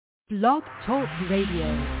Blog Talk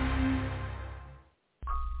Radio.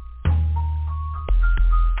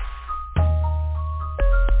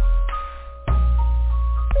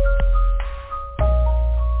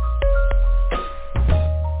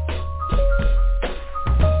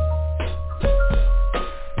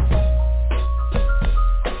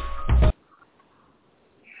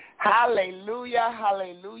 Hallelujah,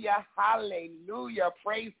 hallelujah, hallelujah.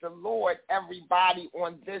 Praise the Lord, everybody,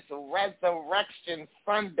 on this Resurrection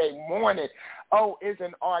Sunday morning. Oh,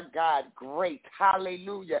 isn't our God great?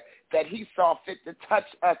 Hallelujah, that he saw fit to touch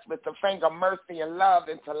us with the finger of mercy and love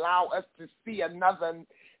and to allow us to see another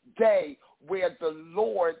day where the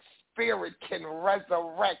Lord's Spirit can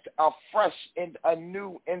resurrect afresh and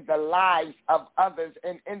anew in the lives of others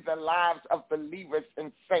and in the lives of believers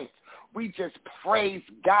and saints. We just praise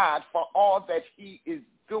God for all that he is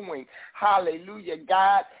doing. Hallelujah,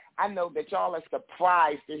 God. I know that y'all are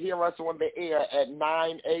surprised to hear us on the air at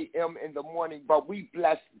 9 a.m. in the morning, but we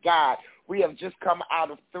bless God. We have just come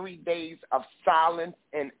out of 3 days of silence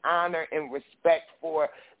and honor and respect for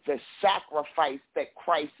the sacrifice that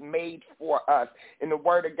Christ made for us. And the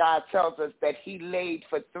Word of God tells us that he laid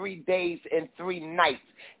for 3 days and 3 nights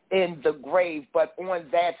in the grave. But on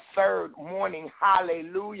that third morning,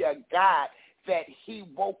 hallelujah, God, that he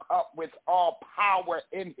woke up with all power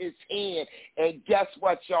in his hand. And guess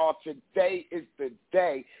what, y'all? Today is the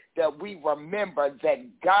day that we remember that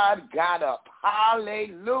God got up.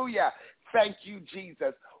 Hallelujah. Thank you,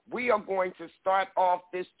 Jesus. We are going to start off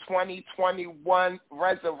this 2021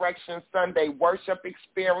 Resurrection Sunday worship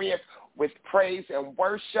experience with praise and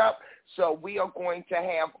worship. So we are going to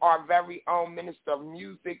have our very own Minister of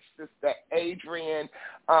Music, Sister Adrian,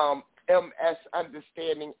 MS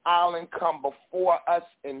Understanding Island, come before us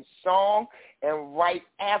in song. And right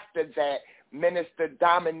after that, Minister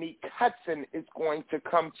Dominique Hudson is going to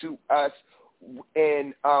come to us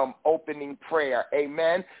in opening prayer.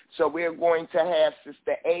 Amen. So we're going to have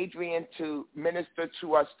Sister Adrian to minister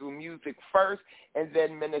to us through music first, and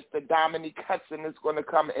then Minister Dominique Hudson is going to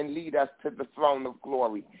come and lead us to the throne of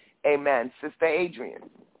glory. Amen. Sister Adrian.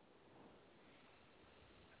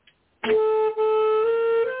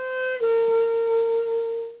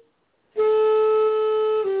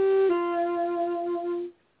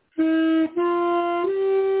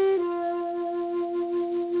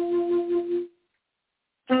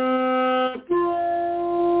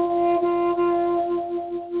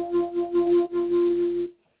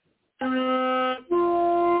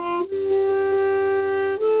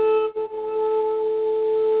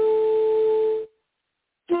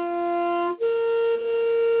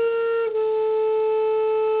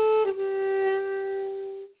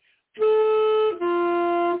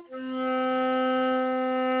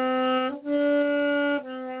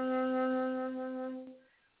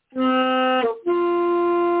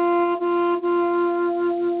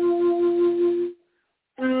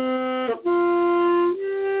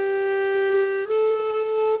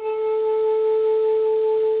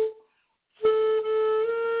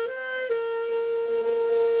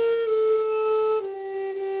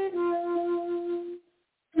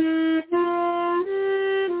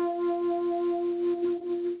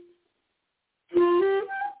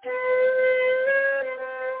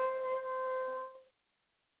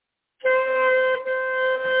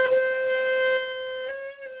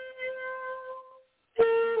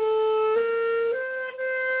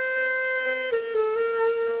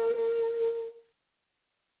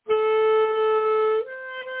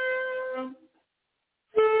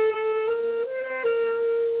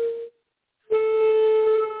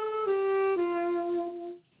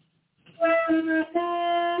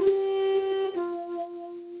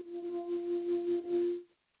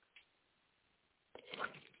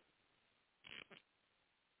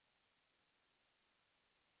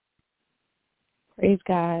 Praise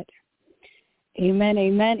God. Amen,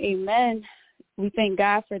 amen, amen. We thank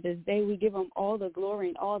God for this day. We give him all the glory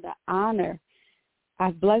and all the honor.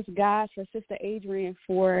 I bless God for Sister Adrian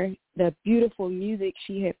for the beautiful music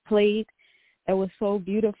she had played. It was so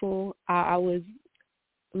beautiful. I was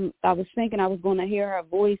thinking I was going to hear her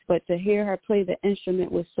voice, but to hear her play the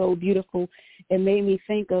instrument was so beautiful. It made me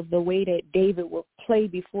think of the way that David would play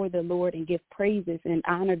before the Lord and give praises and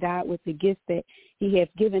honor God with the gifts that he has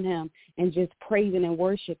given him and just praising and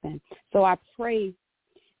worshiping. So I pray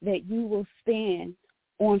that you will stand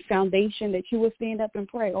on foundation, that you will stand up and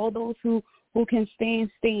pray. All those who can stand,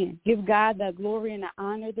 stand. Give God the glory and the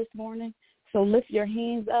honor this morning. So lift your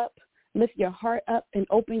hands up, lift your heart up, and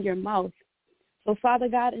open your mouth. So, Father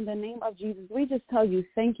God, in the name of Jesus, we just tell you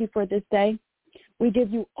thank you for this day. We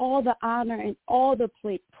give you all the honor and all the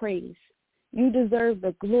praise. You deserve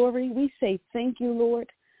the glory. We say thank you, Lord,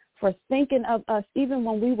 for thinking of us even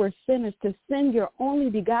when we were sinners, to send your only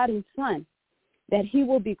begotten Son, that he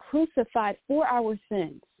will be crucified for our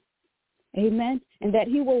sins. Amen. And that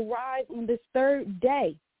he will rise on this third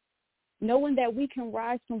day, knowing that we can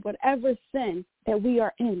rise from whatever sin that we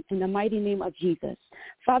are in the mighty name of Jesus.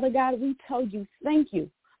 Father God, we tell you thank you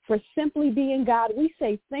for simply being God. We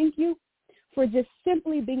say thank you for just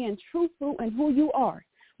simply being truthful in who you are.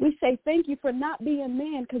 We say thank you for not being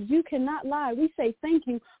man, because you cannot lie. We say thank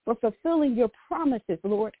you for fulfilling your promises,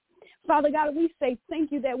 Lord. Father God, we say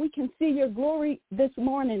thank you that we can see your glory this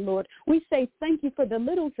morning, Lord. We say thank you for the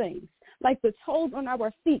little things, like the toes on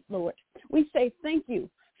our feet, Lord. We say thank you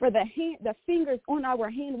for the fingers on our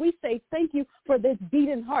hand. We say thank you for this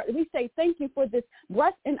beating heart. We say thank you for this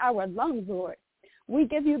breath in our lungs, Lord. We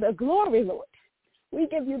give you the glory, Lord. We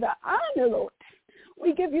give you the honor, Lord.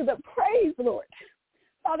 We give you the praise, Lord.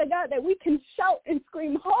 Father God, that we can shout and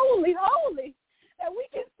scream, holy, holy, that we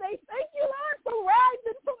can say thank you, Lord, for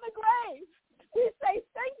rising from the grave. We say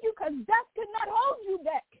thank you because death could not hold you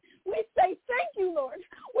back. We say thank you, Lord.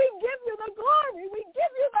 We give you the glory. We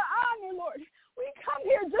give you the honor, Lord. We come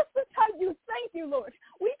here just to tell you thank you, Lord.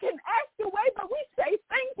 We can ask away, but we say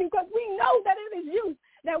thank you because we know that it is you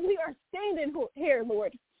that we are standing here,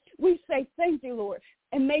 Lord. We say thank you, Lord.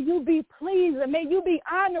 And may you be pleased and may you be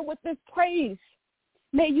honored with this praise.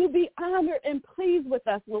 May you be honored and pleased with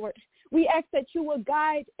us, Lord. We ask that you will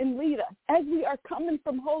guide and lead us as we are coming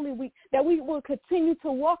from Holy Week, that we will continue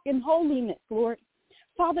to walk in holiness, Lord.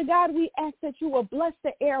 Father God, we ask that you will bless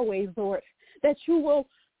the airways, Lord, that you will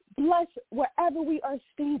bless wherever we are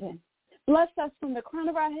standing. Bless us from the crown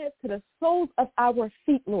of our heads to the soles of our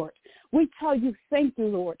feet, Lord. We tell you thank you,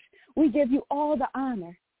 Lord. We give you all the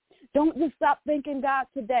honor. Don't just stop thanking God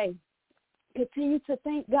today. Continue to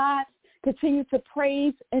thank God. Continue to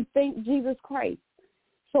praise and thank Jesus Christ.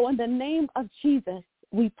 So in the name of Jesus,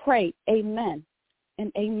 we pray, amen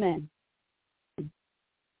and amen.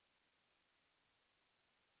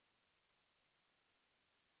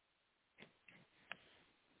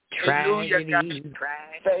 Hallelujah, God.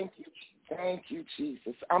 Thank you. Thank you,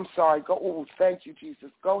 Jesus. I'm sorry. Thank you,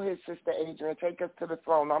 Jesus. Go ahead, Sister Adrian. Take us to the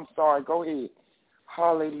throne. I'm sorry. Go ahead.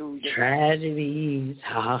 Hallelujah. Tragedies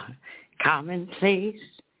are commonplace.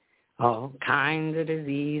 All kinds of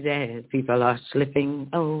diseases, people are slipping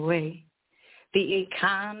away. The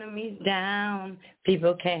economy's down,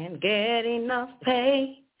 people can't get enough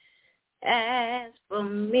pay. As for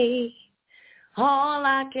me, all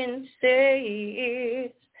I can say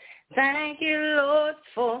is, thank you, Lord,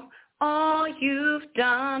 for all you've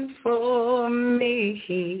done for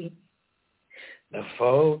me. The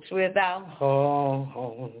folks without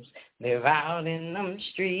homes live out in them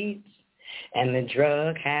streets. And the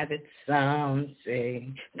drug habits, some say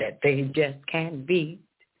that they just can't beat.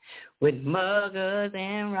 With muggers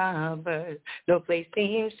and robbers, no place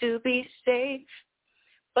seems to be safe.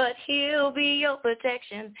 But he'll be your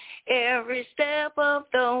protection every step of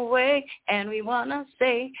the way. And we want to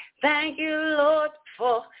say thank you, Lord,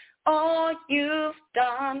 for all you've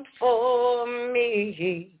done for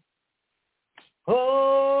me.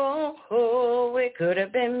 Oh, it could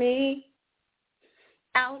have been me.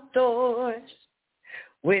 Outdoors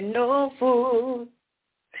with no food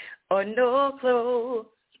or no clothes,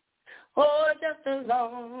 or just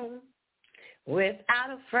alone without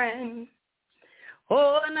a friend,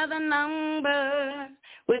 or another number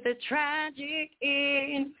with a tragic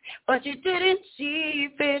end. But you didn't see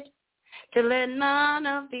fit to let none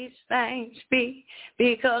of these things be,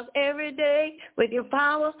 because every day with your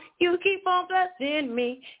power you keep on blessing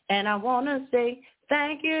me. And I want to say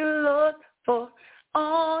thank you, Lord, for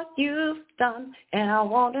all you've done. And I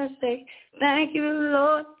want to say thank you,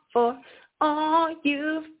 Lord, for all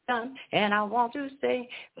you've done. And I want to say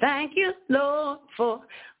thank you, Lord, for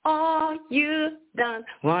all you've done.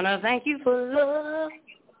 Want to thank you for love,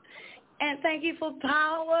 and thank you for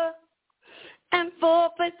power, and for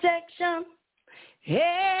protection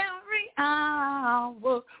every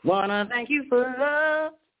hour. Want to thank you for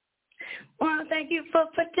love, want to thank you for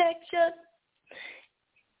protection,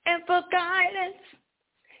 and for guidance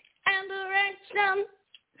and direction.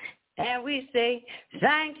 And we say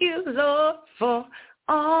thank you, Lord, for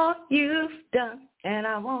all you've done. And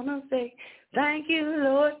I want to say thank you,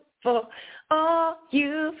 Lord, for all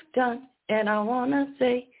you've done. And I want to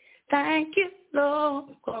say thank you, Lord,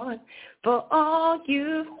 for all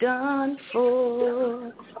you've done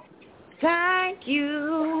for. Thank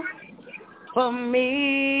you for me.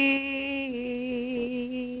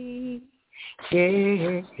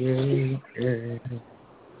 Yeah.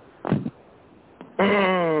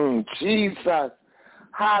 Jesus.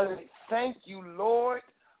 Hallelujah. Thank you, Lord,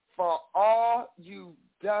 for all you've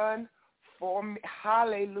done for me.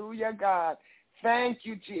 Hallelujah, God. Thank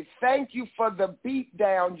you, Jesus. Thank you for the beat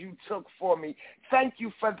down you took for me. Thank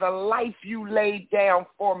you for the life you laid down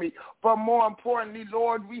for me. But more importantly,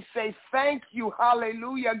 Lord, we say thank you,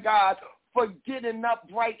 hallelujah, God, for getting up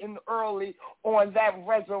bright and early on that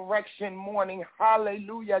resurrection morning.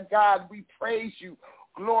 Hallelujah, God. We praise you.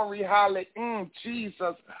 Glory, hallelujah,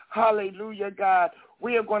 Jesus. Hallelujah, God.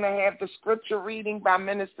 We are going to have the scripture reading by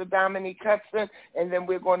Minister Dominique Hudson, and then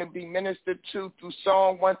we're going to be ministered to through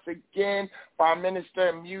song once again by Minister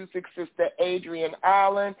of Music, Sister Adrian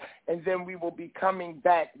Allen, and then we will be coming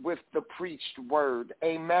back with the preached word.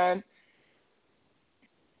 Amen.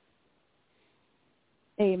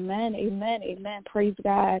 Amen, amen, amen. Praise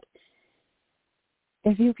God.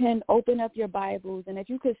 If you can open up your Bibles, and if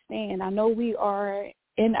you could stand, I know we are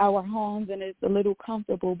in our homes and it's a little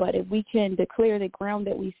comfortable, but if we can declare the ground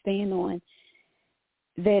that we stand on,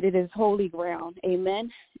 that it is holy ground,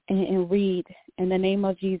 amen, and read in the name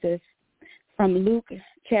of Jesus from Luke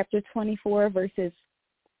chapter 24, verses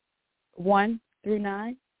 1 through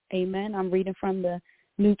 9, amen. I'm reading from the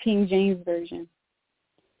New King James Version.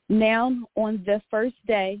 Now on the first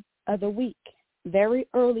day of the week, very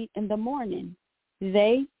early in the morning,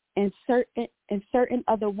 they and certain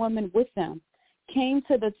other women with them came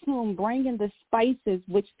to the tomb bringing the spices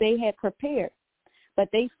which they had prepared, but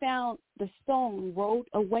they found the stone rolled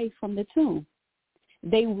away from the tomb.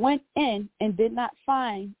 They went in and did not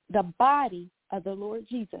find the body of the Lord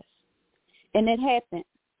Jesus. And it happened,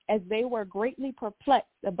 as they were greatly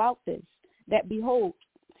perplexed about this, that behold,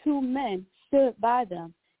 two men stood by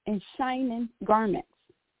them in shining garments.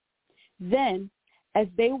 Then, as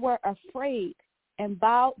they were afraid and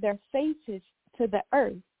bowed their faces to the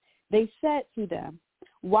earth, they said to them,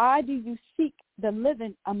 why do you seek the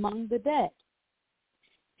living among the dead?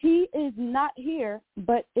 He is not here,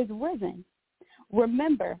 but is risen.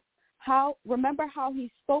 Remember how he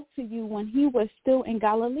spoke to you when he was still in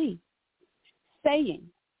Galilee, saying,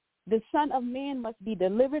 the Son of Man must be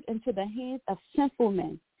delivered into the hands of sinful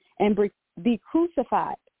men and be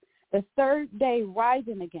crucified, the third day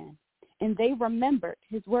rising again. And they remembered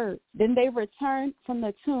his words. Then they returned from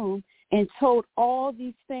the tomb and told all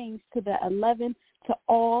these things to the 11, to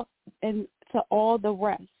all the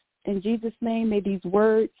rest. In Jesus' name, may these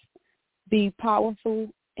words be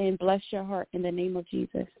powerful and bless your heart in the name of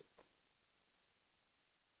Jesus.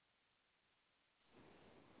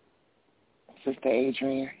 Sister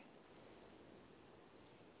Adrian.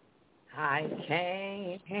 I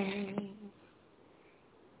came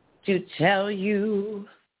to tell you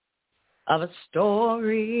of a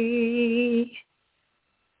story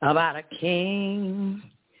about a king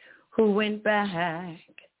who went back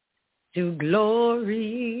to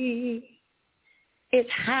glory. It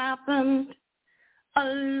happened a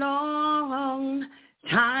long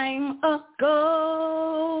time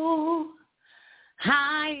ago.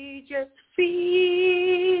 I just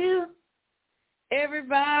feel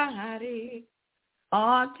everybody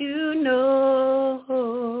ought to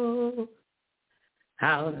know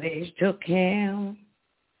how they took him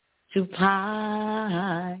to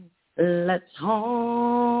Pilate's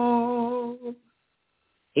home.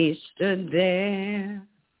 He stood there,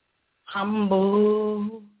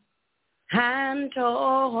 humble and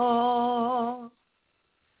tall.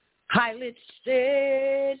 Pilate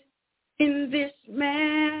said, in this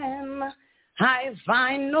man I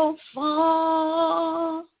find no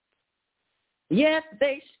fault, yet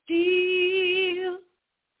they still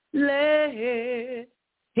led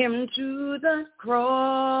him to the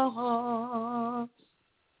cross,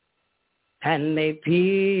 and they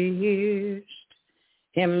pierced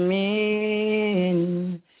him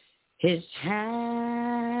in his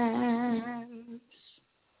hands.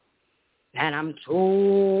 And I'm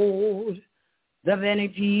told the many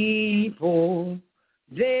people,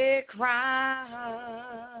 they cried,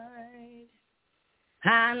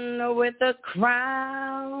 and with a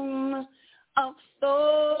crown of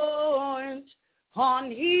thorns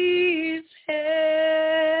on his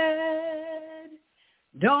head,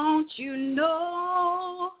 don't you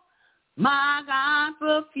know my God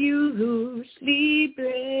profusely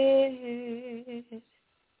bled?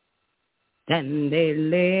 Then they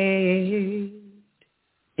laid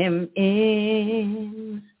him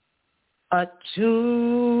in a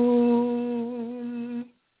tomb.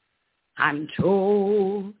 I'm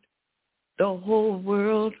told the whole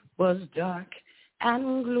world was dark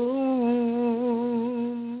and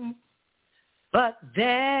gloom. But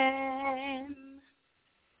then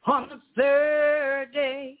on the third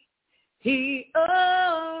day he arose.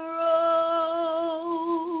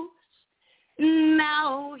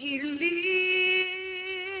 Now he lives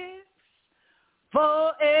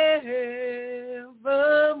forevermore.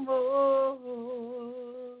 forevermore.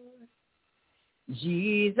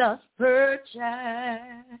 Jesus purchased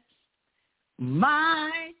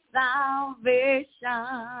my salvation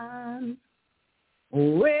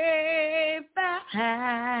way back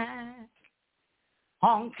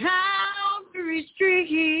on Calvary's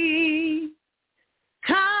tree,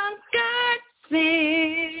 conquered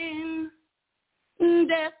sin,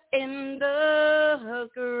 death in the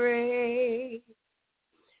grave,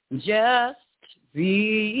 just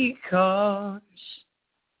because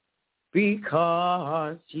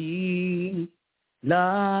he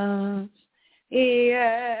loves,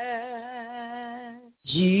 yes,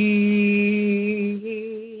 Jesus,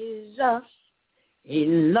 he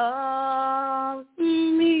loves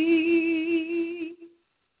me,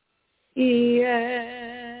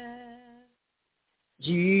 yes,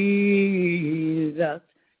 Jesus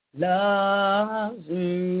loves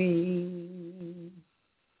me,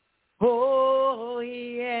 oh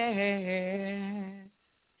yeah,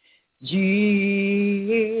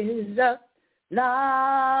 Jesus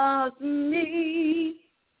loves me,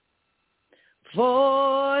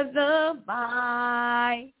 for the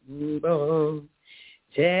Bible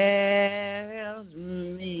tells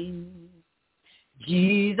me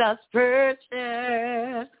Jesus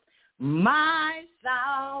purchased my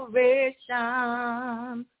salvation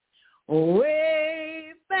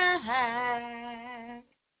way back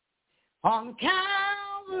on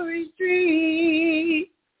Calvary's tree.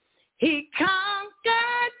 He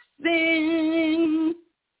conquered sin,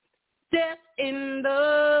 death in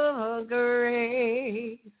the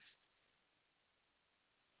grave,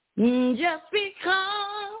 just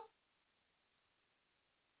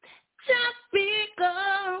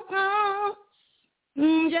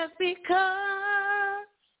because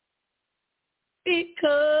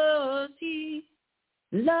he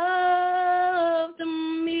loved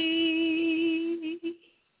me.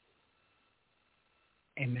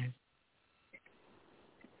 Amen.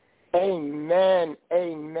 Amen,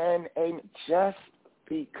 amen, amen. Just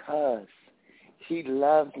because he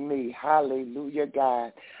loves me. Hallelujah,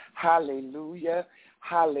 God. Hallelujah,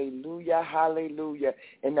 hallelujah, hallelujah.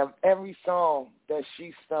 And of every song that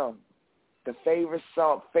she sung, the favorite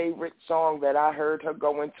song that I heard her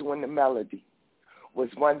go into in the melody was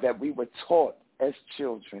one that we were taught as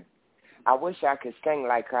children. I wish I could sing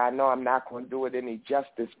like her. I know I'm not going to do it any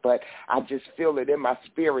justice, but I just feel it in my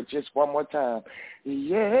spirit just one more time.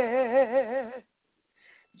 Yeah,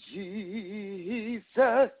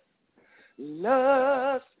 Jesus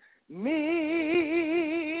loves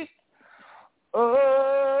me.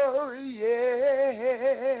 Oh,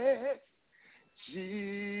 yeah,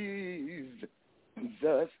 Jesus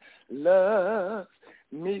loves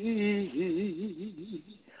me.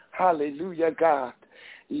 Hallelujah, God.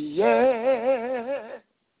 Yeah,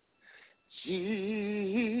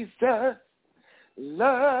 Jesus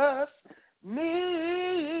loves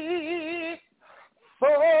me,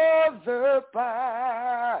 for the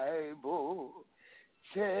Bible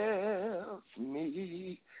tells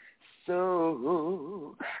me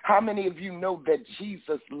so. How many of you know that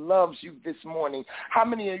Jesus loves you this morning? How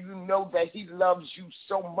many of you know that he loves you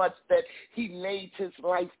so much that he laid his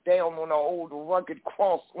life down on an old rugged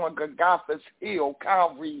cross on Golgotha's hill,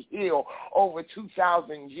 Calvary Hill, over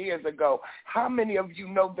 2,000 years ago? How many of you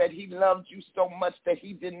know that he loved you so much that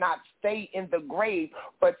he did not stay in the grave,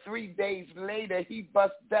 but 3 days later he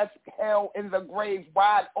bust death, hell, in the grave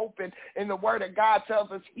wide open, and the word of God tells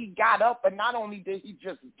us he got up, and not only did he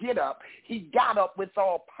just get up, he got up with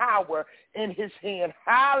all power in his hand.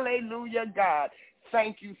 Hallelujah, God.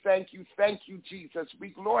 Thank you, thank you, thank you, Jesus. We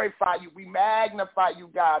glorify you. We magnify you,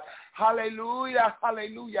 God. Hallelujah,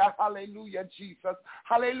 hallelujah, hallelujah, Jesus.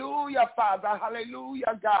 Hallelujah, Father.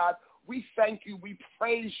 Hallelujah, God. We thank you. We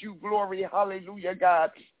praise you. Glory. Hallelujah,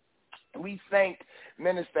 God. We thank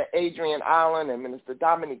Minister Adrian Allen and Minister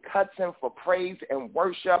Dominique Hudson for praise and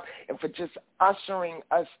worship and for just ushering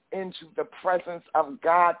us into the presence of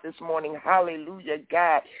God this morning. Hallelujah,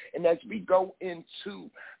 God. And as we go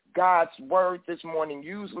into God's word this morning,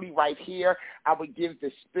 usually right here, I would give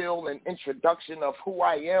the spiel and introduction of who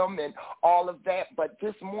I am and all of that. But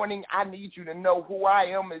this morning, I need you to know who I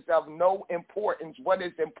am is of no importance. What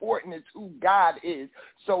is important is who God is.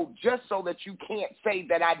 So just so that you can't say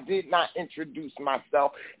that I did not introduce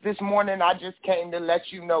myself, this morning I just came to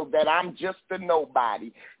let you know that I'm just a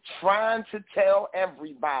nobody, trying to tell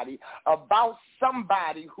everybody about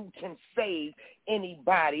somebody who can save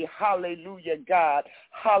anybody. Hallelujah, God.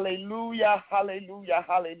 Hallelujah, hallelujah,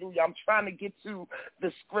 hallelujah. I'm trying to get to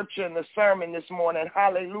the scripture and the sermon this morning.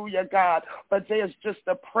 Hallelujah, God. But there's just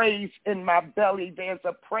a praise in my belly. There's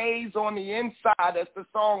a praise on the inside, as the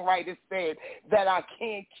songwriter said, that I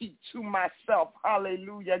can't keep to myself.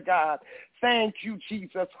 Hallelujah, God. Thank you,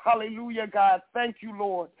 Jesus. Hallelujah, God. Thank you,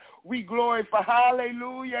 Lord. We glorify.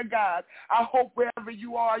 Hallelujah, God. I hope wherever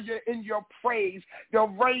you are, you're in your praise. Your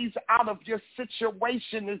raise out of your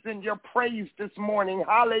situation is in your praise this morning.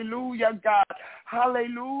 Hallelujah, God.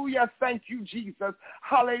 Hallelujah. Thank you, Jesus.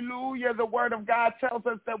 Hallelujah. The word of God tells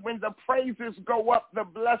us that when the praises go up, the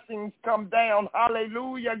blessings come down.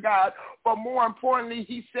 Hallelujah, God. But more importantly,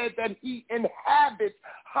 he said that he inhabits,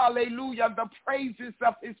 hallelujah, the praises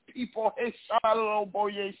of his people.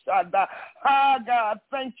 Ah, God,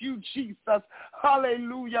 thank you, Jesus.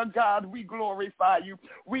 Hallelujah, God, we glorify you.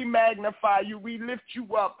 We magnify you. We lift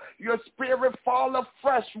you up. Your spirit fall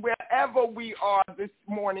afresh wherever we are this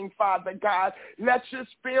morning, Father God. Let your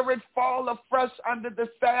spirit fall afresh under the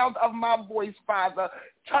sound of my voice, Father.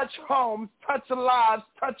 Touch homes, touch lives,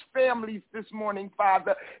 touch families this morning,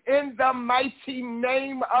 Father. In the mighty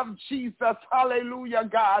name of Jesus, hallelujah,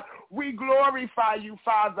 God. We glorify you,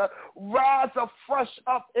 Father. Rise afresh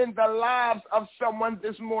up in the lives of someone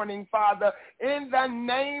this morning, Father. In the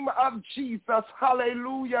name of Jesus,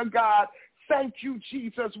 hallelujah, God. Thank you,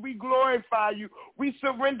 Jesus. We glorify you. We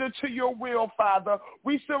surrender to your will, Father.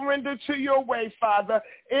 We surrender to your way, Father.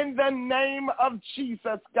 In the name of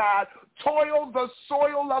Jesus, God. Toil the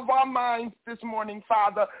soil of our minds this morning,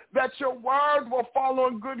 Father, that your word will fall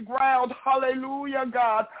on good ground. Hallelujah,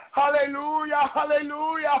 God. Hallelujah,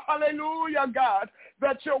 hallelujah, hallelujah, God.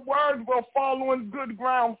 That your word will fall on good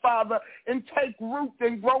ground, Father, and take root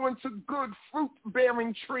and grow into good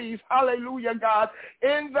fruit-bearing trees. Hallelujah, God.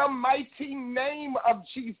 In the mighty name of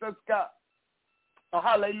Jesus, God.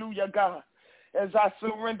 Hallelujah, God. As I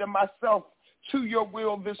surrender myself to your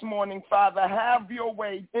will this morning, Father, have your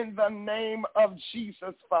way in the name of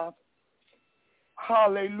Jesus, Father.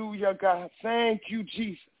 Hallelujah, God. Thank you,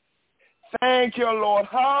 Jesus. Thank you, Lord.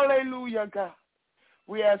 Hallelujah, God.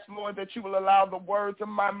 We ask, Lord, that you will allow the words of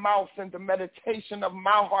my mouth and the meditation of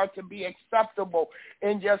my heart to be acceptable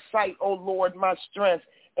in your sight, O Lord, my strength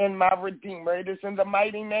and my Redeemer. It is in the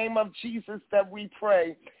mighty name of Jesus that we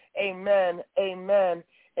pray. Amen, amen,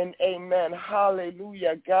 and amen.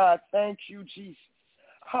 Hallelujah, God. Thank you, Jesus.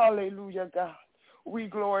 Hallelujah, God. We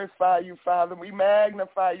glorify you, Father. We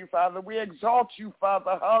magnify you, Father. We exalt you,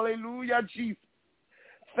 Father. Hallelujah, Jesus.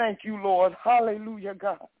 Thank you, Lord. Hallelujah,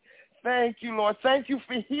 God. Thank you, Lord. Thank you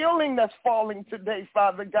for healing that's falling today,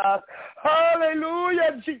 Father God.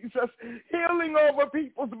 Hallelujah, Jesus. Healing over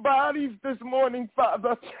people's bodies this morning,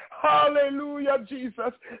 Father. Hallelujah,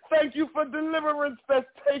 Jesus. Thank you for deliverance that's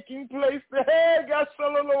taking place.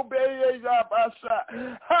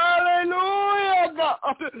 Hallelujah,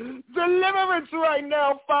 God. Deliverance right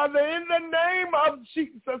now, Father, in the name of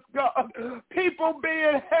Jesus, God. People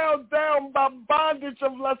being held down by bondage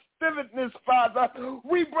of lasciviousness, Father.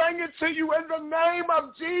 We bring it to you in the name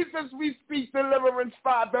of Jesus. We speak deliverance,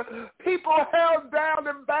 Father. People held down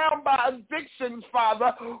and bound by addictions,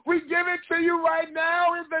 Father. We give it to you right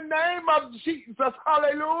now in the name of Jesus.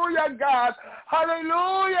 Hallelujah, God.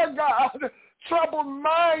 Hallelujah, God. Troubled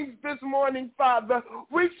minds this morning, Father.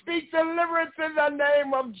 We speak deliverance in the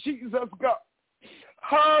name of Jesus, God.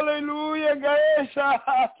 Hallelujah,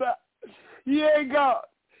 God. Yeah, God.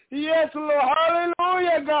 Yes, Lord.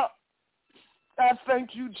 Hallelujah, God. I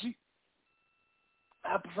thank you, Jesus.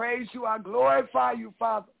 I praise you. I glorify you,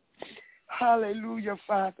 Father. Hallelujah,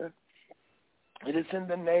 Father. It is in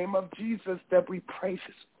the name of Jesus that we pray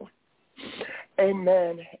this morning.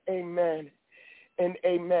 Amen, amen, and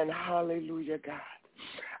amen. Hallelujah, God.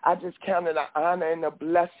 I just count it an honor and a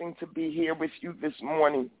blessing to be here with you this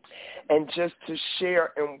morning and just to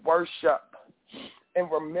share and worship in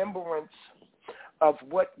remembrance of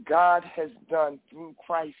what God has done through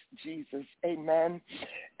Christ Jesus. Amen.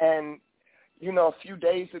 And, you know, a few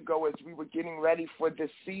days ago as we were getting ready for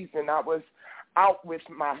this season, I was out with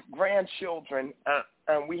my grandchildren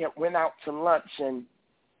and we went out to lunch, and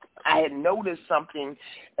I had noticed something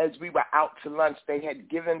as we were out to lunch. They had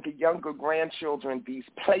given the younger grandchildren these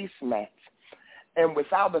placemats. And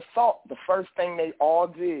without a thought, the first thing they all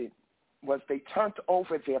did was they turned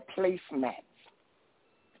over their placemats.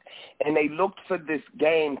 And they looked for this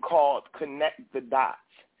game called Connect the Dots.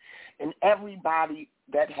 And everybody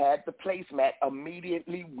that had the placemat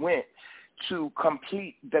immediately went to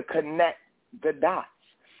complete the Connect the Dots.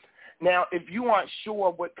 Now, if you aren't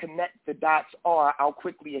sure what connect the dots are, I'll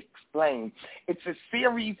quickly explain. It's a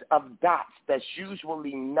series of dots that's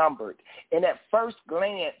usually numbered, and at first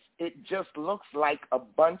glance, it just looks like a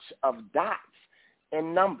bunch of dots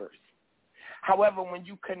and numbers. However, when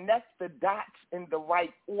you connect the dots in the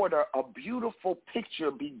right order, a beautiful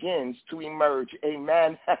picture begins to emerge.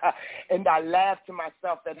 Amen. And I laugh to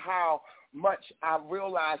myself at how much I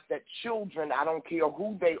realize that children, I don't care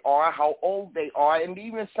who they are, how old they are, and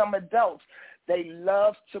even some adults, they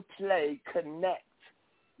love to play connect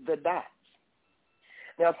the dots.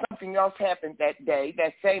 Now, something else happened that day,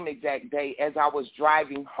 that same exact day, as I was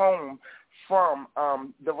driving home from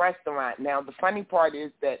the restaurant. Now, the funny part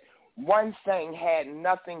is that one thing had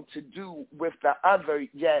nothing to do with the other,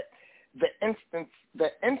 yet the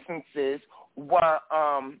instances were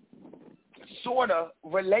sort of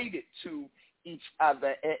related to each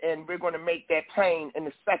other, and we're going to make that plain in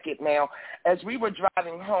a second. Now, as we were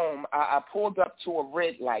driving home, I pulled up to a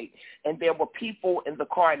red light, and there were people in the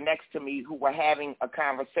car next to me who were having a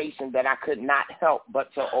conversation that I could not help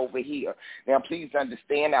but to overhear. Now, please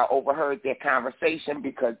understand, I overheard their conversation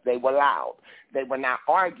because they were loud. They were not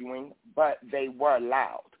arguing, but they were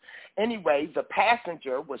loud. Anyway, the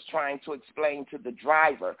passenger was trying to explain to the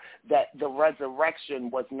driver that the resurrection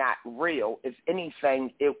was not real. If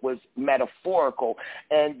anything, it was metaphorical.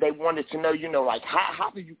 And they wanted to know, like, how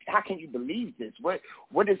can you believe this?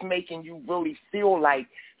 What is making you really feel like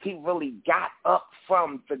he really got up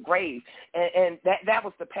from the grave? And that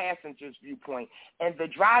was the passenger's viewpoint. And the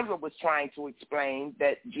driver was trying to explain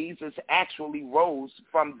that Jesus actually rose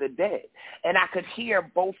from the dead. And I could hear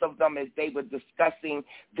both of them as they were discussing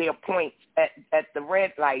their points at the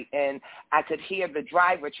red light. And I could hear the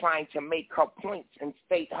driver trying to make her points and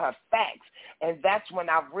state her facts. And that's when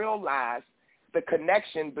I realized the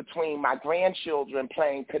connection between my grandchildren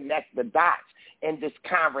playing connect the dots and this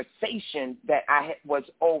conversation that I was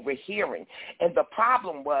overhearing. And the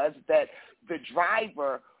problem was that the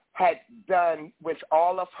driver had done, with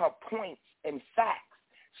all of her points and facts,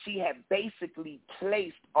 she had basically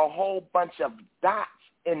placed a whole bunch of dots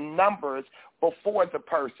and numbers before the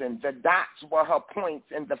person. The dots were her points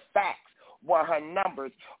and the facts were her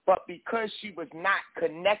numbers, but because she was not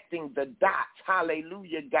connecting the dots,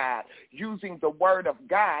 hallelujah, God, using the word of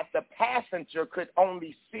God, the passenger could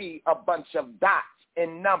only see a bunch of dots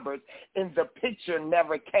and numbers, and the picture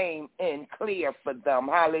never came in clear for them,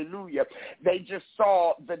 hallelujah. They just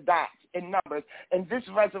saw the dots and numbers, and this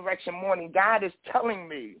resurrection morning, God is telling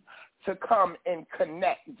me to come and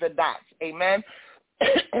connect the dots, amen.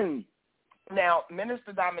 Now,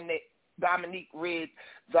 Minister Dominique read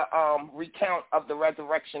the recount of the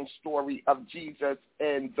resurrection story of Jesus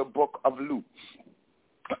in the book of Luke.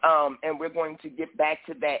 And we're going to get back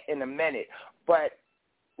to that in a minute. But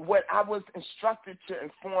what I was instructed to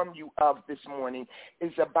inform you of this morning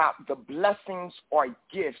is about the blessings or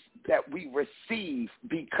gifts that we receive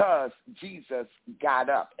because Jesus got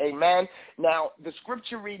up. Amen. Now, the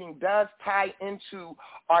scripture reading does tie into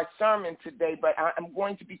our sermon today, but I'm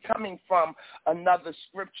going to be coming from another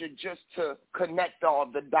scripture just to connect all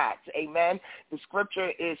the dots. Amen. The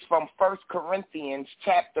scripture is from 1 Corinthians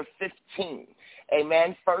chapter 15.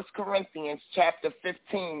 Amen. 1 Corinthians chapter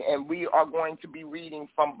 15, and we are going to be reading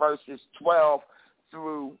from verses 12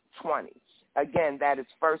 through 20. Again, that is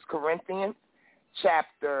 1 Corinthians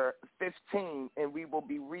chapter 15, and we will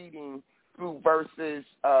be reading through verses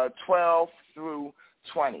 12 through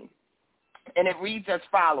 20. And it reads as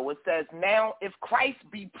follows. It says, "Now if Christ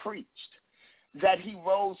be preached that he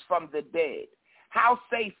rose from the dead, how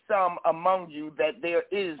say some among you that there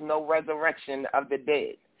is no resurrection of the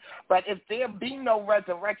dead? But if there be no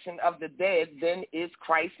resurrection of the dead, then is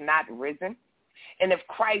Christ not risen? And if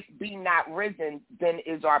Christ be not risen, then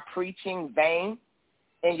is our preaching vain,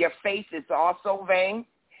 and your faith is also vain?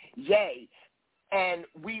 Yea, and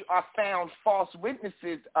we are found false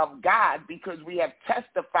witnesses of God, because we have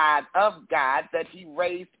testified of God that he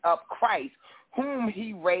raised up Christ, whom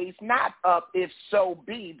he raised not up, if so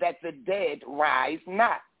be that the dead rise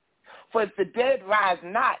not. For if the dead rise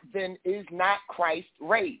not, then is not Christ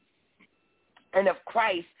raised. And if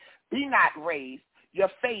Christ be not raised, your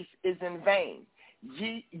faith is in vain.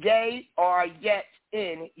 Ye are yet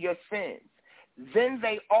in your sins. Then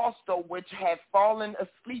they also which have fallen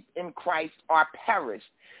asleep in Christ are perished.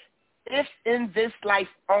 If in this life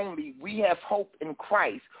only we have hope in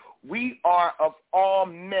Christ, we are of all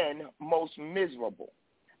men most miserable."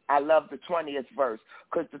 I love the 20th verse,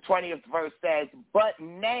 because the 20th verse says, "But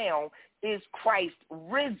now is Christ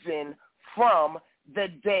risen from the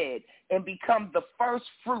dead and become the first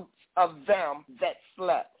fruits of them that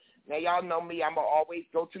slept." Now, y'all know me. I'm going to always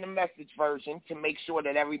go to the Message version to make sure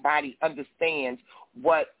that everybody understands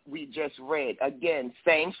what we just read. Again,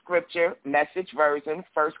 same scripture, Message version,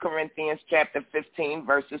 1 Corinthians chapter 15,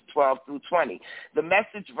 verses 12 through 20. The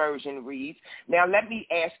Message version reads, now let me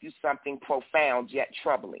ask you something profound yet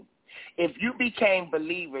troubling. If you became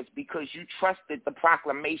believers because you trusted the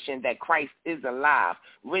proclamation that Christ is alive,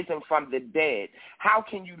 risen from the dead, how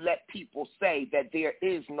can you let people say that there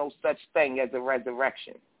is no such thing as a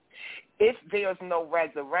resurrection? If there's no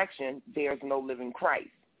resurrection, there's no living Christ.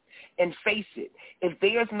 And face it, if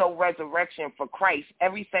there's no resurrection for Christ,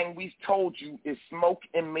 everything we've told you is smoke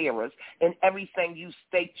and mirrors, and everything you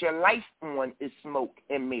staked your life on is smoke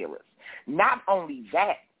and mirrors. Not only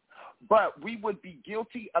that, but we would be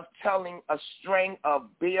guilty of telling a string of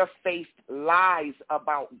barefaced lies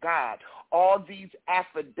about God. All these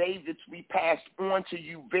affidavits we passed on to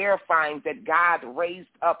you verifying that God raised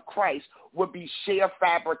up Christ would be sheer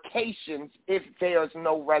fabrications if there's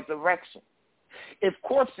no resurrection. If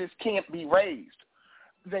corpses can't be raised,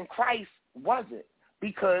 then Christ wasn't,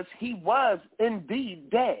 because he was indeed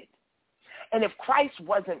dead. And if Christ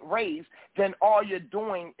wasn't raised, then all you're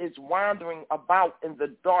doing is wandering about in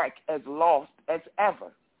the dark as lost as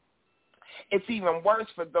ever. It's even worse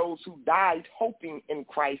for those who died hoping in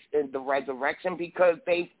Christ in the resurrection, because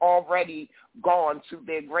they've already gone to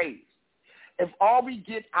their graves. If all we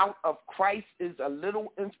get out of Christ is a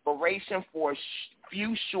little inspiration for a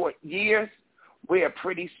few short years, we're a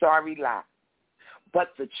pretty sorry lot. But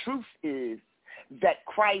the truth is that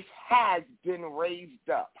Christ has been raised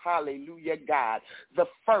up, hallelujah, God, the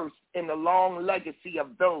first in the long legacy of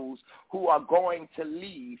those who are going to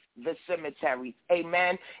leave the cemetery.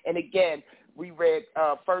 Amen. And again, we read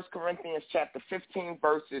 1 Corinthians chapter 15,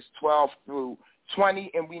 verses 12 through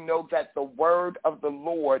 20, and we know that the word of the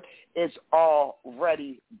Lord is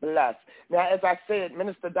already blessed. Now, as I said,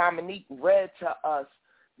 Minister Dominique read to us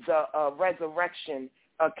the resurrection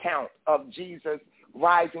account of Jesus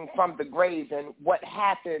rising from the grave and what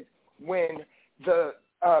happened when the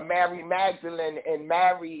Mary Magdalene and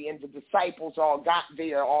Mary and the disciples all got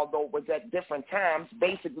there, although it was at different times,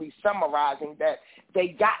 basically summarizing that they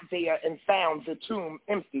got there and found the tomb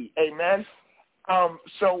empty. Amen.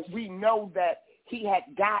 So we know that he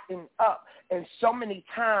had gotten up. And so many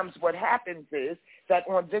times what happens is that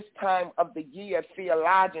on this time of the year,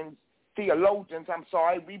 theologians,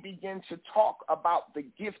 we begin to talk about the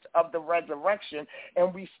gift of the resurrection,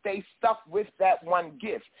 and we stay stuck with that one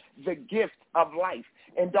gift, the gift of life.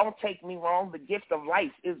 And don't take me wrong, the gift of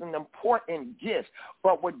life is an important gift,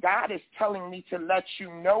 but what God is telling me to let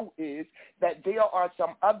you know is that there are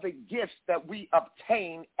some other gifts that we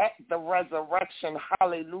obtain at the resurrection.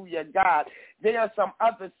 Hallelujah, God. There are some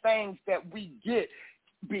other things that we get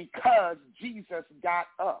because Jesus got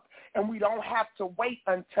up. And we don't have to wait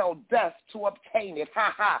until death to obtain it.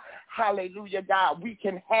 Hallelujah, God. We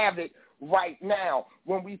can have it right now.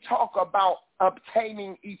 When we talk about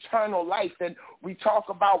obtaining eternal life, and we talk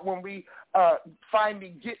about when we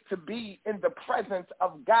finally get to be in the presence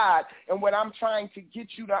of God, and what I'm trying to get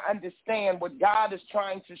you to understand, what God is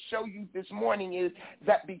trying to show you this morning is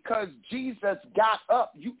that because Jesus got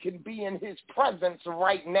up, you can be in his presence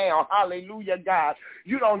right now. Hallelujah, God.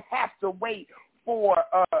 You don't have to wait for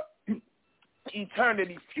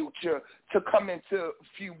eternity future to come into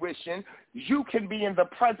fruition. You can be in the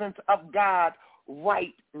presence of God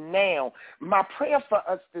right now. My prayer for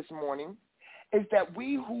us this morning is that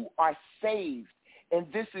we who are saved, and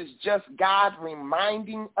this is just God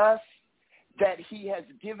reminding us that he has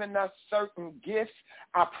given us certain gifts,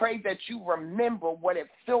 I pray that you remember what it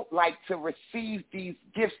felt like to receive these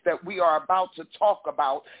gifts that we are about to talk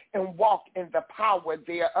about and walk in the power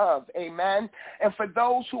thereof. Amen. And for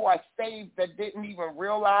those who are saved that didn't even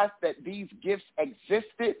realize that these gifts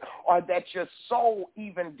existed or that your soul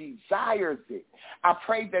even desires it, I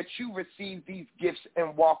pray that you receive these gifts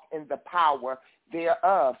and walk in the power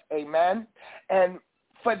thereof. Amen. And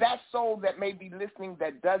for that soul that may be listening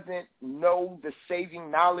that doesn't know the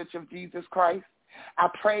saving knowledge of Jesus Christ, I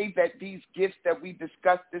pray that these gifts that we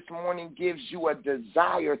discussed this morning gives you a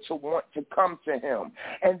desire to want to come to him,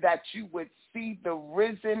 and that you would see the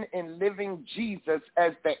risen and living Jesus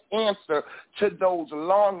as the answer to those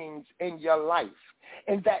longings in your life.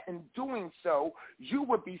 And that in doing so, you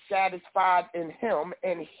would be satisfied in him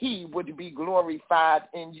and he would be glorified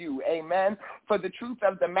in you. Amen. For the truth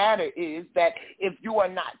of the matter is that if you are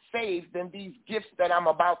not saved, then these gifts that I'm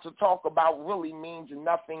about to talk about really means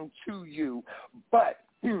nothing to you. But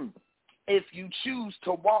if you choose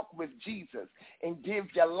to walk with Jesus and give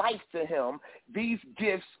your life to him, these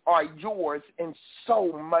gifts are yours and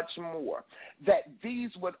so much more. That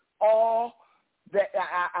these would all that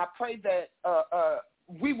I pray that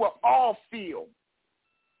we will all feel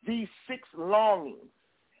these 6 longings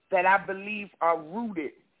that I believe are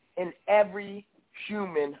rooted in every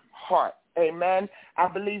human heart. Amen. I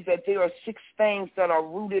believe that there are 6 things that are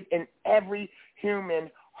rooted in every human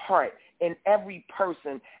heart, in every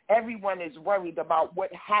person. Everyone is worried about what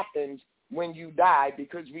happens when you die,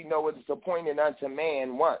 because we know it is appointed unto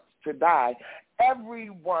man once to die.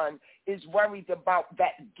 Everyone is worried about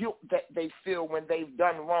that guilt that they feel when they've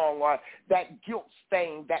done wrong, or that guilt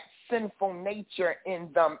stain, that sinful nature in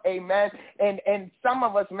them. Amen. And some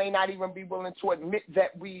of us may not even be willing to admit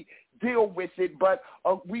that we deal with it, but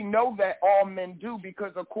we know that all men do,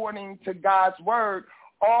 because according to God's word,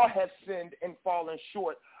 all have sinned and fallen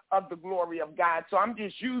short of the glory of God. So I'm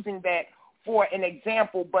just using that for an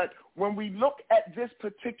example. But when we look at this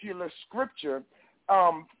particular scripture,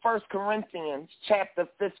 1 Corinthians chapter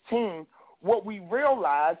 15, what we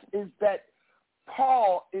realize is that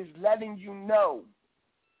Paul is letting you know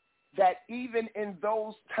that even in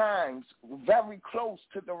those times, very close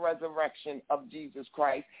to the resurrection of Jesus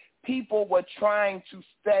Christ, people were trying to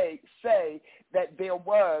say that there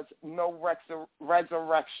was no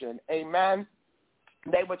resurrection. Amen?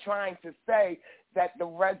 They were trying to say that the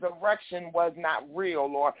resurrection was not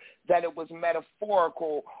real, or that it was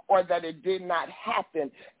metaphorical, or that it did not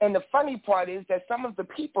happen. And the funny part is that some of the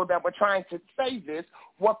people that were trying to say this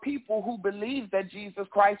were people who believed that Jesus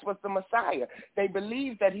Christ was the Messiah. They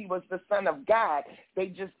believed that he was the Son of God. They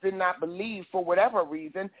just did not believe, for whatever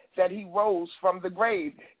reason, that he rose from the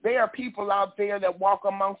grave. There are people out there that walk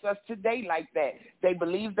amongst us today like that. They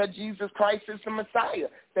believe that Jesus Christ is the Messiah.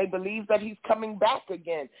 They believe that he's coming back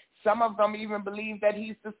again. Some of them even believe that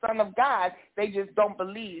he's the Son of God. They just don't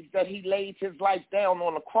believe that he laid his life down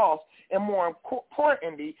on the cross. And more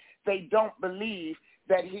importantly, they don't believe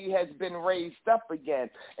that he has been raised up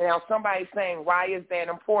again. And now somebody's saying, why is that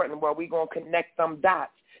important? Well, we're going to connect them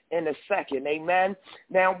dots in a second. Amen.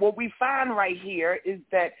 Now, what we find right here is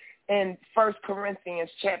that in 1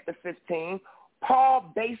 Corinthians chapter 15,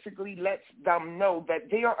 Paul basically lets them know that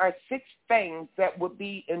there are 6 things that would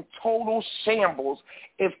be in total shambles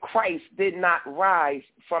if Christ did not rise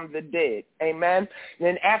from the dead. Amen.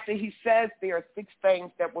 Then after he says there are 6 things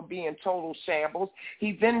that would be in total shambles,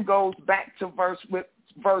 he then goes back to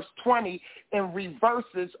verse 20 and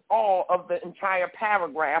reverses all of the entire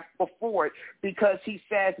paragraph before it, because he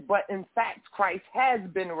says, but in fact, Christ has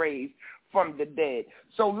been raised from the dead.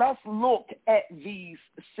 So let's look at these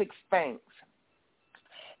 6 things.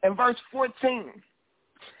 In verse 14,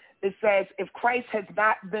 it says, if Christ has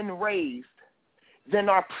not been raised, then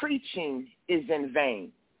our preaching is in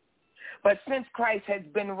vain. But since Christ has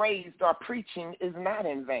been raised, our preaching is not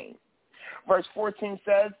in vain. Verse 14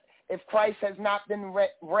 says, if Christ has not been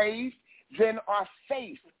raised, then our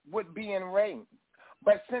faith would be in vain.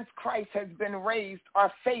 But since Christ has been raised,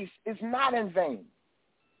 our faith is not in vain.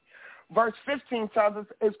 Verse 15 tells us,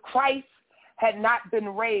 if Christ had not been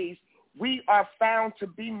raised, we are found to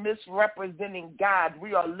be misrepresenting God.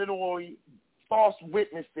 We are literally false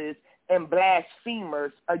witnesses and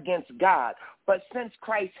blasphemers against God. But since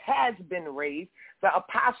Christ has been raised, the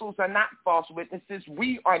apostles are not false witnesses.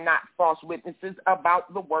 We are not false witnesses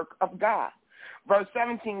about the work of God. Verse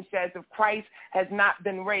 17 says, if Christ has not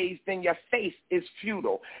been raised, then your faith is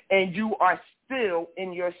futile, and you are still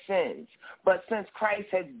in your sins. But since Christ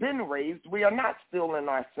has been raised, we are not still in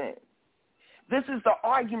our sins. This is the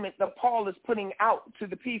argument that Paul is putting out to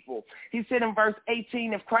the people. He said in verse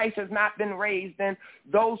 18, if Christ has not been raised, then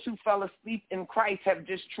those who fell asleep in Christ have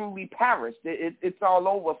just truly perished. It's all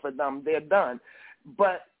over for them. They're done.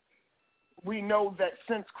 But we know that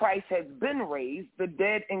since Christ has been raised, the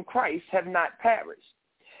dead in Christ have not perished.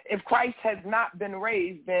 If Christ has not been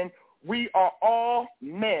raised, then we are all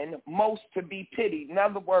men most to be pitied. In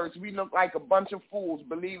other words, we look like a bunch of fools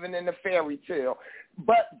believing in the fairy tale.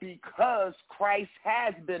 But because Christ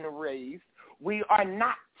has been raised, we are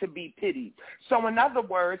not to be pitied. So in other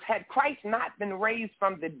words, had Christ not been raised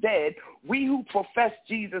from the dead, we who profess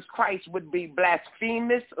Jesus Christ would be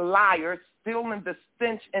blasphemous, liars, still in the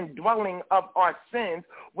stench and dwelling of our sins,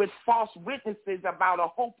 with false witnesses about a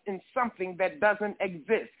hope in something that doesn't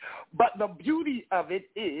exist. But the beauty of it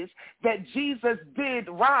is that Jesus did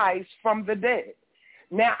rise from the dead.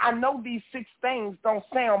 Now, I know these 6 things don't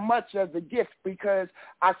sound much as a gift, because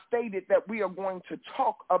I stated that we are going to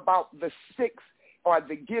talk about the 6 or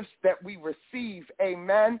the gifts that we receive,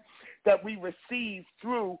 amen, that we receive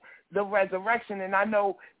through the resurrection. And I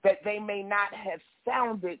know that they may not have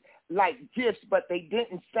sounded like gifts, but they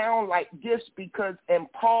didn't sound like gifts because in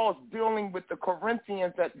Paul's dealing with the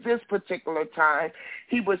Corinthians at this particular time,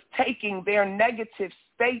 he was taking their negative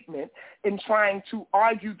statement and trying to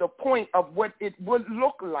argue the point of what it would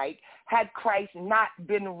look like had Christ not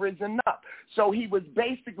been risen up. So he was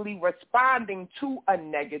basically responding to a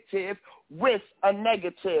negative with a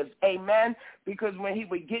negative, amen? Because when he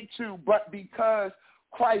would get to, but because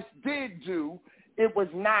Christ did do, it was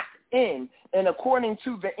not in. And according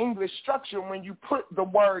to the English structure, when you put the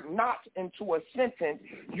word not into a sentence,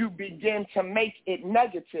 you begin to make it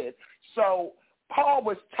negative. So Paul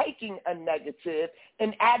was taking a negative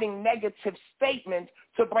and adding negative statements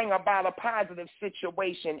to bring about a positive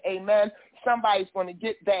situation. Amen. Somebody's going to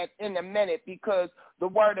get that in a minute because the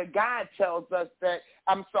word of God tells us that,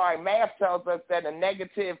 math tells us that a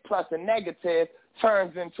negative plus a negative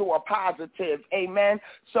turns into a positive. Amen.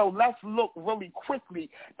 So let's look really quickly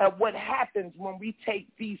at what happens when we take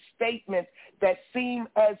these statements that seem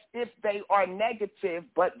as if they are negative,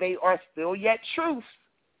 but they are still yet truth,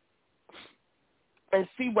 and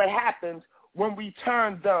see what happens when we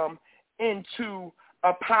turn them into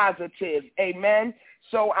a positive. Amen.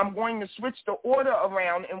 So I'm going to switch the order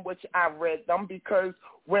around in which I read them, because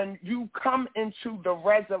when you come into the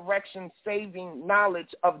resurrection saving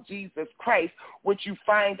knowledge of Jesus Christ, what you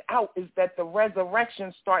find out is that the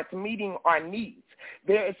resurrection starts meeting our needs.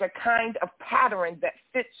 There is a kind of pattern that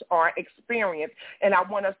fits our experience, and I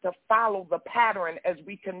want us to follow the pattern as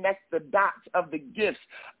we connect the dots of the gifts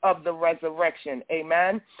of the resurrection.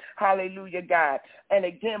 Amen. Hallelujah, God. And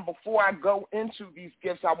again, before I go into these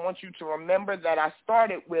gifts, I want you to remember that I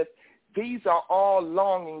started with, these are all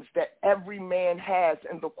longings that every man has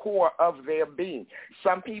in the core of their being.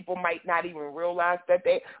 Some people might not even realize that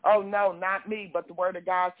oh, no, not me, but the word of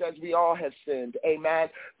God says we all have sinned. Amen.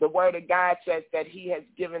 The word of God says that he has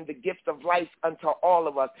given the gift of life unto all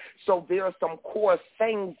of us. So there are some core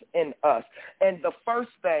things in us. And the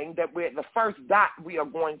first thing the first dot we are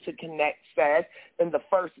going to connect says, and the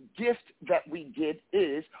first gift that we get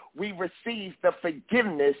is we receive the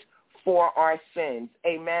forgiveness for our sins.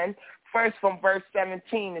 Amen. First, from verse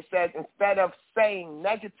 17, it says, instead of saying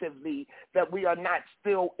negatively that we are not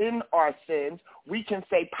still in our sins, we can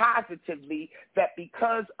say positively that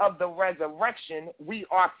because of the resurrection, we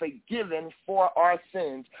are forgiven for our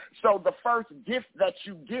sins. So the first gift that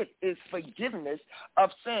you get is forgiveness of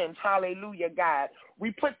sins. Hallelujah, God.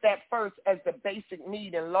 We put that first as the basic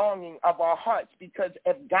need and longing of our hearts, because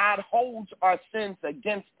if God holds our sins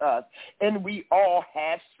against us, and we all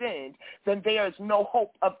have sinned, then there is no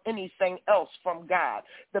hope of anything else from God.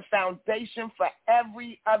 The foundation for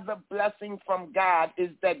every other blessing from God is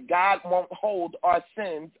that God won't hold our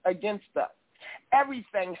sins against us.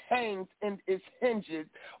 Everything hangs and is hinged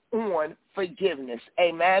on forgiveness.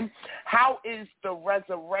 Amen. How is the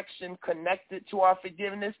resurrection connected to our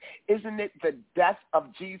forgiveness? Isn't it the death of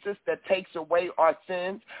Jesus that takes away our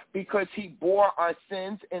sins, because he bore our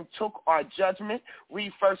sins and took our judgment?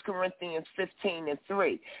 Read 1 Corinthians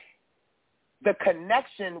 15:3. The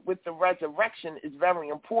connection with the resurrection is very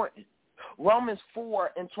important. Romans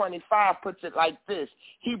 4:25 puts it like this: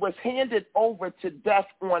 he was handed over to death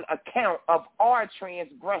on account of our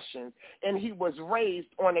transgressions, and he was raised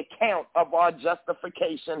on account of our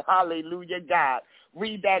justification. Hallelujah, God.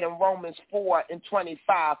 Read that in Romans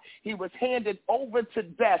 4:25. He was handed over to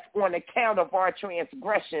death on account of our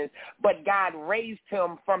transgressions, but God raised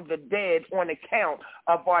him from the dead on account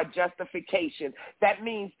of our justification. That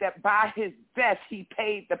means that by his death, he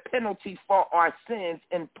paid the penalty for our sins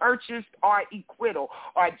and purchased our acquittal,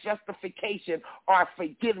 our justification, our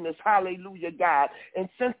forgiveness. Hallelujah, God. And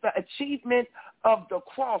since the achievement of the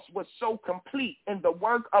cross was so complete and the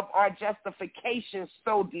work of our justification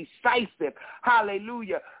so decisive,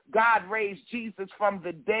 hallelujah, God raised Jesus from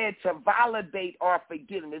the dead to validate our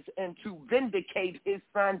forgiveness and to vindicate his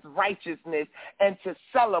son's righteousness and to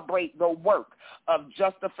celebrate the work of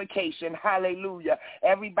justification. Hallelujah.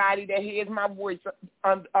 Everybody that hears my voice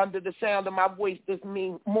under the sound of my voice this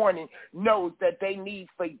morning knows that they need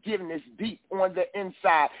forgiveness deep on the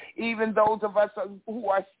inside. Even those of us who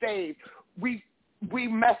are saved, we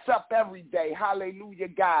mess up every day. Hallelujah,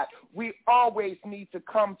 God. We always need to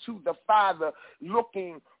come to the Father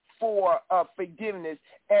looking for forgiveness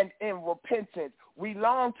and in repentance. We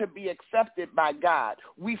long to be accepted by God.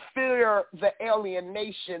 We fear the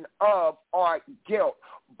alienation of our guilt.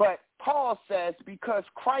 But Paul says because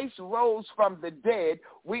Christ rose from the dead,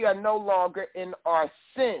 we are no longer in our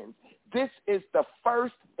sins. This is the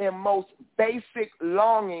first and most basic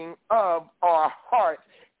longing of our heart,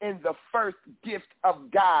 in the first gift of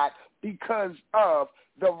God because of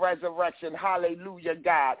the resurrection. Hallelujah,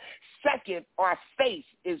 God. Second, our faith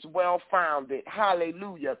is well-founded.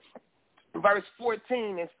 Hallelujah. Verse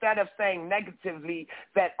 14, instead of saying negatively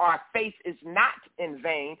that our faith is not in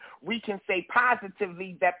vain, we can say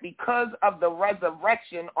positively that because of the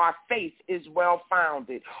resurrection, our faith is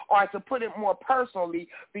well-founded. Or to put it more personally,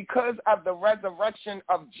 because of the resurrection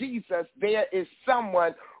of Jesus, there is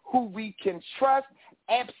someone who we can trust.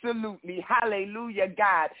 Absolutely. Hallelujah,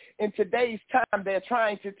 God. In today's time, they're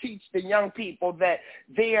trying to teach the young people that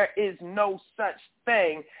there is no such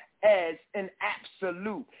thing as an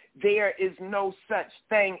absolute. There is no such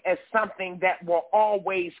thing as something that will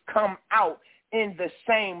always come out in the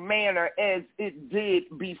same manner as it did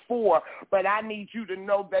before. But I need you to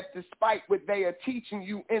know that despite what they are teaching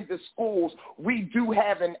you in the schools, we do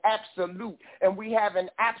have an absolute, and we have an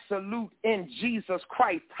absolute in Jesus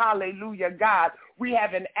Christ. Hallelujah, God. We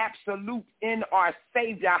have an absolute in our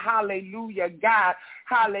Savior. Hallelujah, God.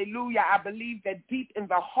 Hallelujah. I believe that deep in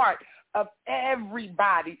the heart of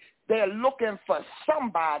everybody, they're looking for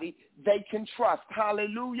somebody they can trust.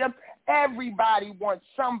 Hallelujah. Everybody wants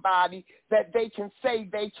somebody that they can say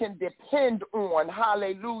they can depend on.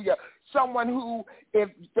 Hallelujah. Someone who, if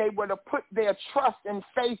they were to put their trust and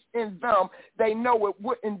faith in them, they know it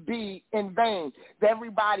wouldn't be in vain.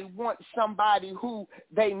 Everybody wants somebody who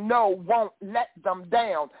they know won't let them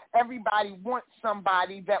down. Everybody wants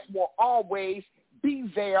somebody that will always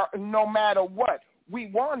be there no matter what. We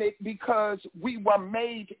want it because we were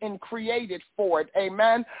made and created for it.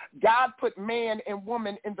 Amen. God put man and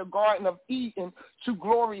woman in the Garden of Eden to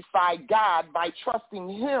glorify God by trusting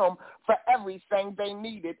him for everything they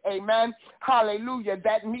needed. Amen. Hallelujah.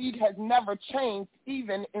 That need has never changed,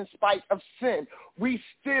 even in spite of sin. We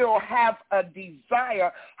still have a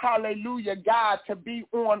desire, hallelujah, God, to be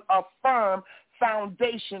on a firm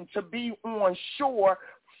foundation, to be on shore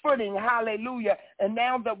footing, hallelujah. And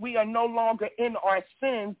now that we are no longer in our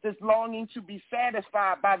sins, this longing to be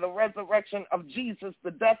satisfied by the resurrection of Jesus, the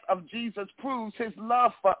death of Jesus proves his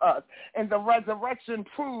love for us. And the resurrection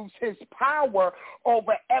proves his power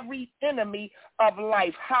over every enemy of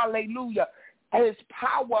life. Hallelujah. His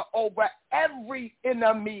power over every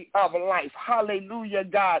enemy of life. Hallelujah,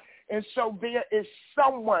 God. And so there is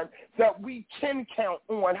someone that we can count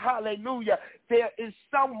on. Hallelujah. There is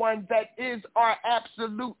someone that is our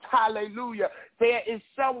absolute. Hallelujah. There is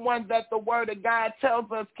someone that the word of God tells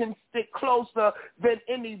us can stick closer than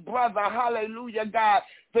any brother. Hallelujah, God.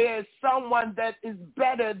 There is someone that is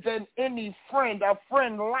better than any friend, a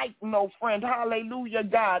friend like no friend. Hallelujah,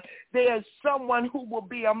 God. There is someone who will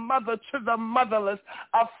be a mother to the motherless,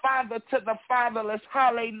 a father to the fatherless.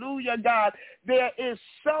 Hallelujah, God. There is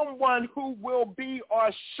someone who will be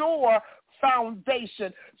our sure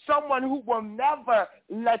foundation, someone who will never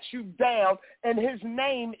let you down, and his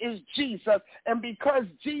name is Jesus. And because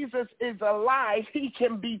Jesus is alive, he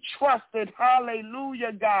can be trusted.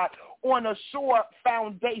 Hallelujah, God. On a sure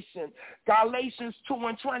foundation. Galatians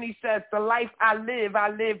 2:20 says, the life I live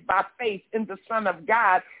by faith in the Son of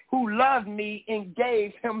God who loved me and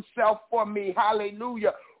gave himself for me.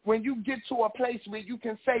 Hallelujah. When you get to a place where you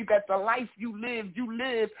can say that the life you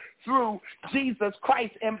live through Jesus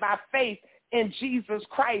Christ and by faith in Jesus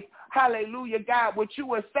Christ. Hallelujah, God. What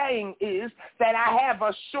you are saying is that I have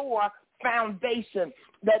a sure foundation,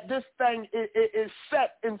 that this thing is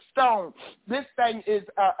set in stone. This thing is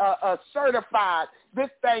certified. This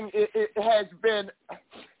thing it has been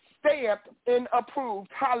stamped and approved.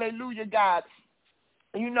 Hallelujah, God.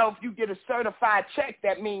 You know, if you get a certified check,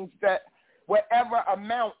 that means that whatever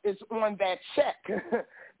amount is on that check,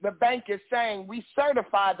 the bank is saying we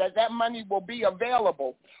certify that that money will be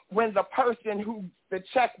available when the person who the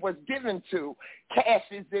check was given to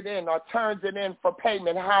cashes it in or turns it in for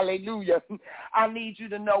payment. Hallelujah. I need you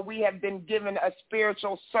to know we have been given a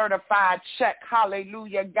spiritual certified check.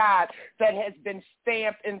 Hallelujah, God, that has been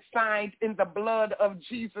stamped and signed in the blood of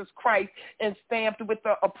Jesus Christ and stamped with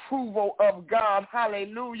the approval of God.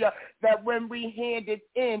 Hallelujah. That when we hand it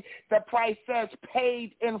in, the price says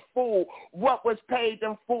paid in full. What was paid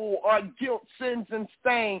in full? Our guilt, sins, and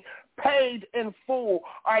stain. Paid in full.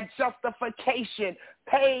 Our justification.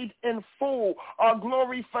 Paid in full. Our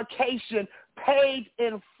glorification. Paid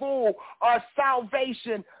in full. Our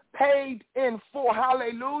salvation. Paid in full.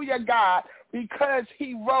 Hallelujah, God. Because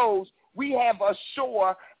he rose, we have a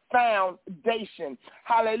sure foundation.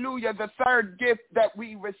 Hallelujah. The third gift that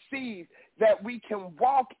we receive that we can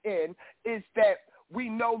walk in is that we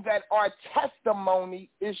know that our testimony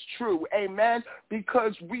is true. Amen.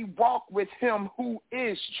 Because we walk with him who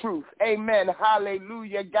is truth. Amen.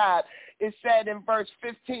 Hallelujah, God. It said in verse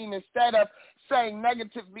 15, instead of saying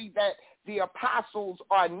negatively that the apostles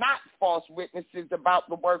are not false witnesses about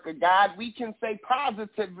the work of God. We can say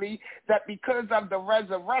positively that because of the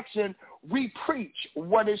resurrection, we preach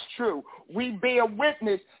what is true. We bear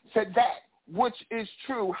witness to that which is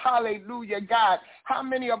true. Hallelujah, God. How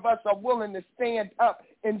many of us are willing to stand up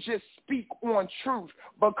and just speak on truth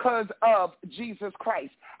because of Jesus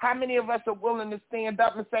Christ? How many of us are willing to stand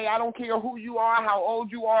up and say, I don't care who you are, how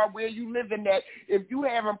old you are, where you live in that. If you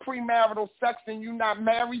having premarital sex and you're not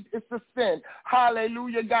married, it's a sin.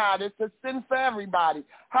 Hallelujah, God. It's a sin for everybody.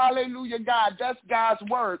 Hallelujah, God. That's God's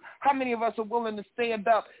word. How many of us are willing to stand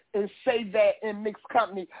up and say that in mixed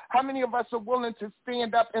company? How many of us are willing to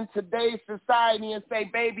stand up in today's society and say,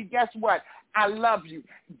 baby, guess what? I love you.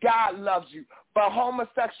 God loves you. But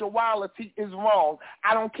homosexuality is wrong.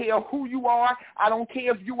 I don't care who you are. I don't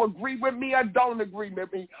care if you agree with me or don't agree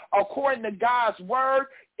with me. According to God's word,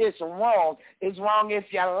 it's wrong. It's wrong if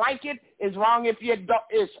you like it. It's wrong if you don't.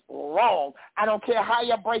 It's wrong. I don't care how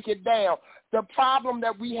you break it down. The problem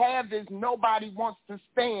that we have is nobody wants to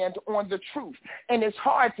stand on the truth. And it's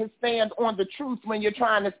hard to stand on the truth when you're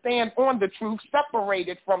trying to stand on the truth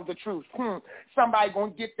separated from the truth. Somebody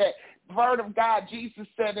going to get that. Word of God, Jesus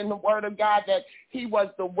said in the word of God that he was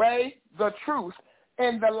the way, the truth,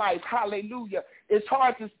 and the life. Hallelujah. It's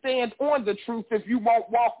hard to stand on the truth if you won't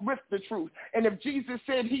walk with the truth. And if Jesus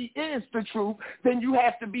said he is the truth, then you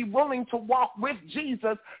have to be willing to walk with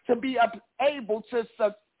Jesus to be able to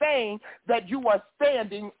sustain that you are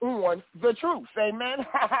standing on the truth. Amen.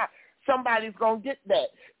 Somebody's going to get that.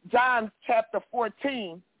 John chapter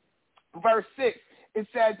 14, verse 6. It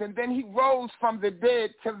says, and then he rose from the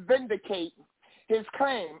dead to vindicate his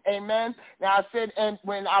claim. Amen. Now I said, and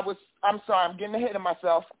when I'm getting ahead of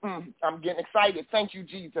myself. I'm getting excited. Thank you,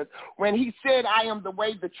 Jesus. When he said, I am the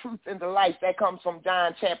way, the truth, and the life, that comes from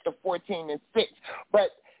John chapter 14 and 6.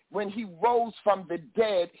 But when he rose from the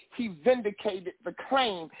dead, he vindicated the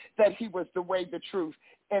claim that he was the way, the truth,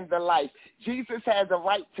 and the life. Jesus has a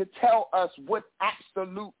right to tell us what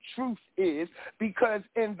absolute truth is because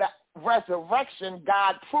in the resurrection,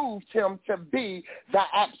 God proved him to be the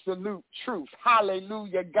absolute truth.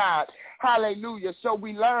 Hallelujah, God. Hallelujah. So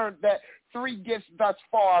we learned that 3 gifts thus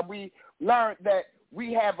far. We learned that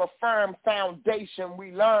we have a firm foundation.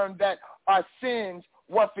 We learned that our sins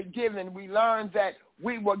were forgiven. We learned that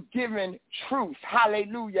we were given truth.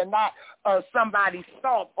 Hallelujah. Not somebody's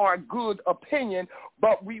thought or good opinion,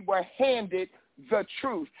 but we were handed the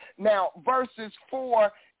truth. Now, verses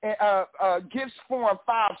 4, gifts 4 and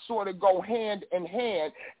 5 sort of go hand in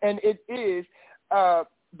hand, and it is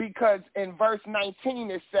because in verse 19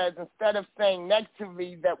 it says, instead of saying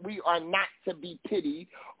negatively that we are not to be pitied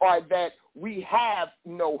or that we have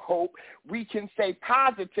no hope, we can say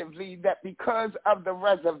positively that because of the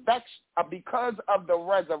resurrection,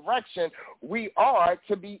 we are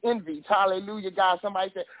to be envied. Hallelujah, God.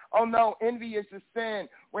 Somebody said, oh no, envy is a sin.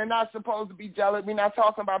 We're not supposed to be jealous. We're not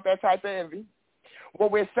talking about that type of envy.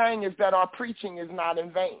 What we're saying is that our preaching is not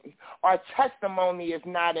in vain. Our testimony is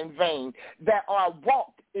not in vain. That our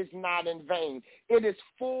walk is not in vain. It is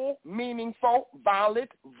full, meaningful, valid,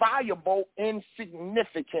 valuable, and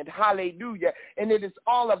significant. Hallelujah. And it is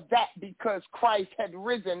all of that because Christ had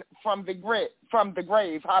risen from the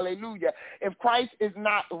grave. Hallelujah. If Christ is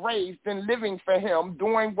not raised, then living for him,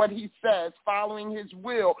 doing what he says, following his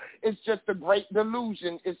will, is just a great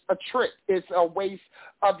delusion. It's a trick. It's a waste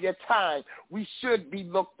of your time. We should be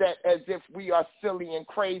looked at as if we are silly and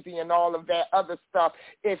crazy and all of that other stuff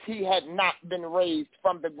if he had not been raised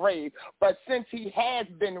from the grave. But since he has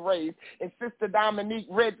been raised, and Sister Dominique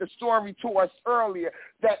read the story to us earlier,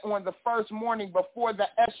 that on the first morning before the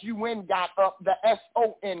S-U-N got up, the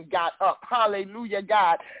S-O-N got up. Hallelujah,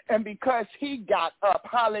 God. And because he got up,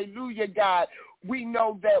 hallelujah, God, we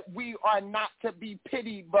know that we are not to be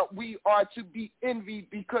pitied, but we are to be envied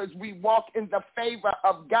because we walk in the favor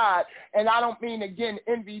of God. And I don't mean, again,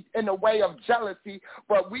 envy in a way of jealousy,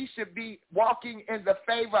 but we should be walking in the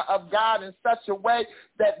favor of God in such a way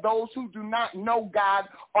that those who do not know God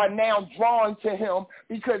are now drawn to him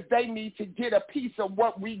because they need to get a piece of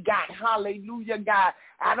what we got. Hallelujah, God.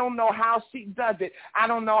 I don't know how she does it. I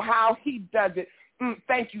don't know how he does it.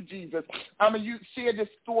 Thank you, Jesus. I'm going to share this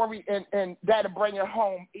story, and that'll bring it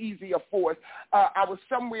home easier for us. I was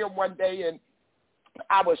somewhere one day, and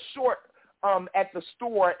I was short at the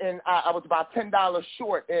store, and I was about $10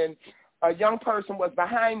 short, and a young person was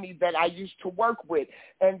behind me that I used to work with,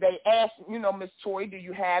 and they asked, Miss Toy, do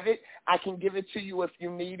you have it? I can give it to you if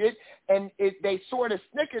you need it. And they sort of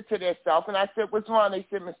snickered to themselves, and I said, what's wrong? They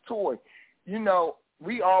said, Miss Toy,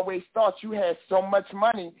 we always thought you had so much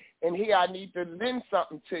money, and here I need to lend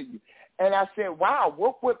something to you. And I said, wow,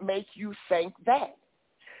 what would make you think that?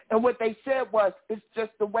 And what they said was, it's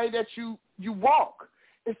just the way that you walk.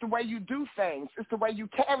 It's the way you do things. It's the way you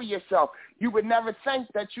carry yourself. You would never think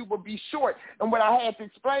that you would be short. And what I had to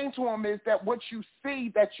explain to him is that what you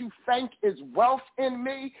see that you think is wealth in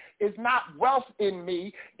me is not wealth in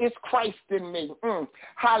me. It's Christ in me.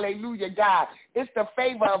 Hallelujah, God. It's the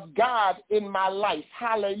favor of God in my life.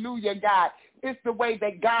 Hallelujah, God. It's the way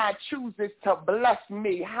that God chooses to bless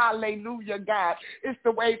me. Hallelujah, God. It's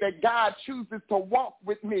the way that God chooses to walk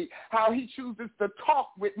with me, how he chooses to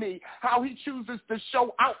talk with me, how he chooses to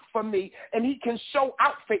show out for me. And he can show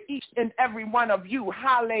out for each and every one of you.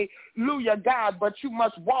 Hallelujah, God. But you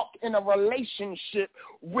must walk in a relationship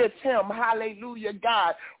with him. Hallelujah,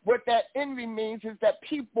 God. What that envy means is that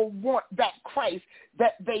people want that Christ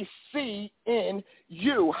that they see in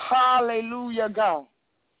you. Hallelujah, God.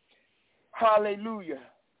 Hallelujah.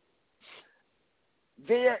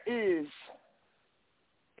 There is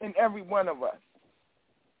in every one of us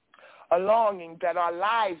a longing that our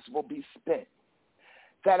lives will be spent,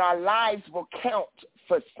 that our lives will count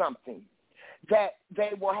for something, that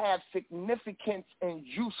they will have significance and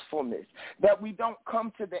usefulness, that we don't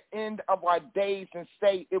come to the end of our days and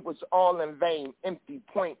say it was all in vain, empty,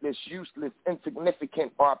 pointless, useless,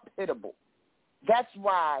 insignificant, or pitiable. That's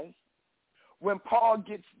why when Paul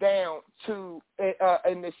gets down to,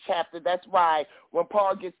 in this chapter, that's why when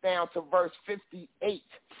Paul gets down to verse 58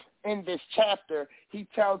 in this chapter, he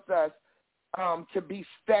tells us to be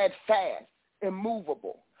steadfast,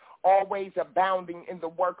 immovable, always abounding in the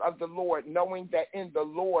work of the Lord, knowing that in the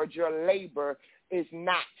Lord your labor is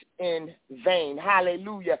not in vain.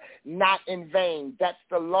 Hallelujah, not in vain. That's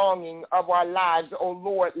the longing of our lives. Oh,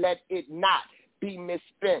 Lord, let it not be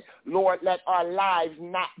misspent. Lord, let our lives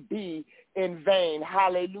not be in vain.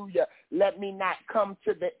 Hallelujah. Let me not come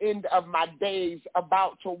to the end of my days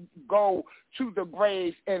about to go to the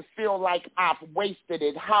grave and feel like I've wasted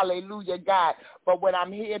it. Hallelujah, God. But what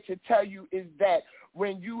I'm here to tell you is that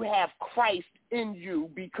when you have Christ in you,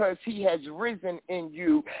 because he has risen in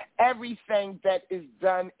you, everything that is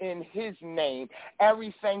done in his name,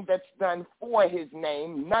 everything that's done for his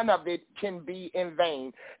name, none of it can be in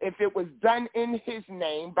vain. If it was done in his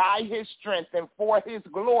name, by his strength, and for his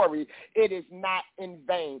glory, it is not in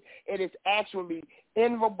vain. It is actually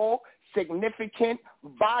inevitable, significant,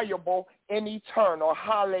 valuable, and eternal.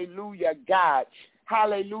 Hallelujah, God.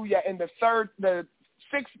 Hallelujah. And the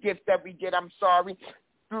sixth gift that we get,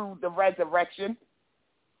 through the resurrection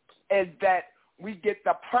is that we get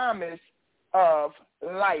the promise of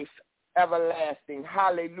life everlasting.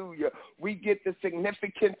 Hallelujah. We get the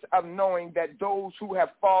significance of knowing that those who have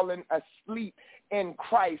fallen asleep in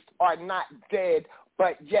Christ are not dead,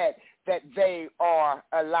 but yet that they are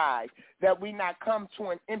alive, that we not come to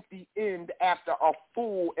an empty end after a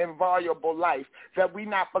full and valuable life, that we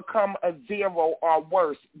not become a zero or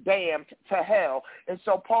worse, damned to hell. And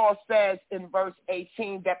so Paul says in verse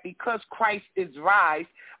 18 that because Christ is rise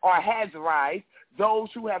or has rise, those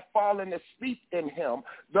who have fallen asleep in him,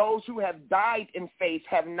 those who have died in faith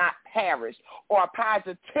have not perished, or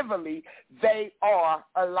positively they are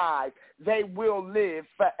alive. They will live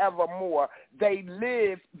forevermore. They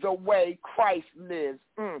live the way Christ lives.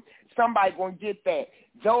 Somebody gonna get that.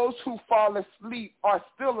 Those who fall asleep are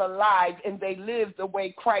still alive and they live the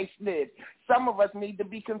way Christ lives. Some of us need to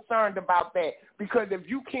be concerned about that, because if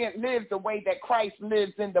you can't live the way that Christ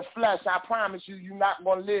lives in the flesh, I promise you, you're not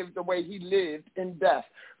going to live the way he lived in death.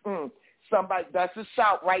 Somebody, that's a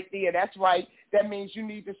shout right there. That's right. That means you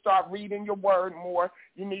need to start reading your word more.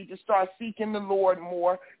 You need to start seeking the Lord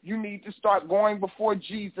more. You need to start going before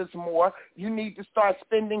Jesus more. You need to start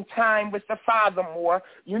spending time with the Father more.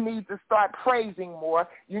 You need to start praising more.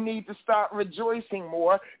 You need to start rejoicing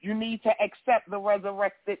more. You need to accept the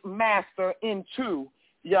resurrected Master into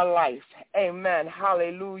your life. Amen.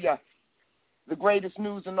 Hallelujah. The greatest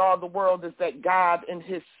news in all the world is that God and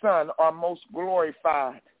his Son are most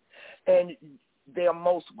glorified. And they're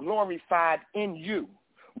most glorified in you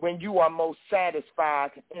when you are most satisfied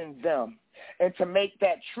in them. And to make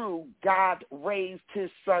that true, God raised his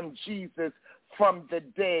Son Jesus from the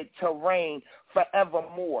dead to reign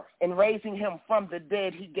forevermore. In raising him from the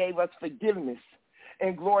dead, he gave us forgiveness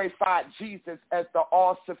and glorified Jesus as the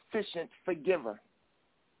all-sufficient forgiver.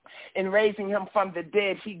 In raising him from the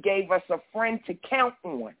dead, he gave us a friend to count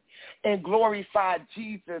on and glorified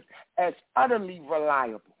Jesus as utterly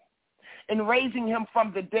reliable. In raising him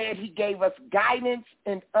from the dead, he gave us guidance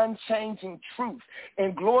and unchanging truth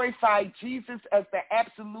and glorified Jesus as the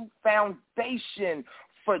absolute foundation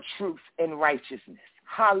for truth and righteousness.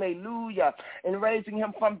 Hallelujah. In raising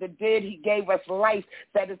him from the dead, he gave us life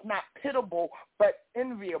that is not pitiable but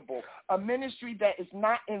enviable, a ministry that is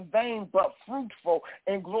not in vain but fruitful,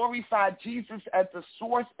 and glorified Jesus as the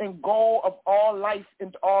source and goal of all life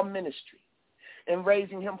and all ministry. In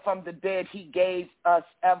raising him from the dead, he gave us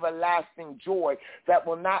everlasting joy that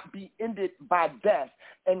will not be ended by death,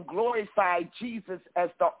 and glorified Jesus as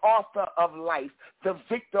the author of life, the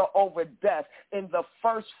victor over death, and the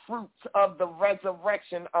first fruits of the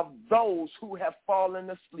resurrection of those who have fallen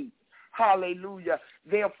asleep. Hallelujah.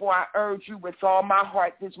 Therefore, I urge you with all my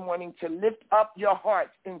heart this morning to lift up your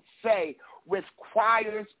hearts and say with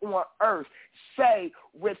choirs on earth, say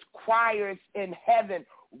with choirs in heaven,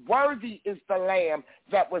 worthy is the Lamb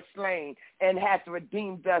that was slain and hath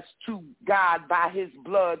redeemed us to God by his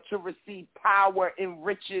blood to receive power and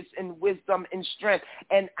riches and wisdom and strength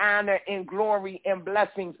and honor and glory and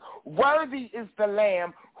blessings. Worthy is the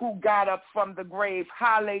Lamb who got up from the grave.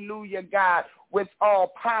 Hallelujah, God, with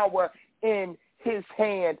all power in his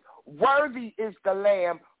hand. Worthy is the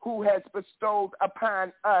Lamb who has bestowed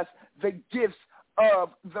upon us the gifts of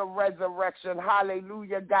the resurrection.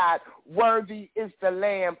 Hallelujah, God. Worthy is the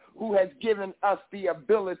Lamb who has given us the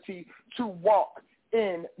ability to walk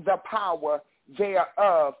in the power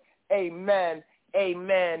thereof. Amen,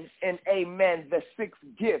 amen, and amen. The 6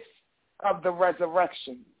 gifts of the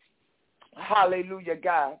resurrection. Hallelujah,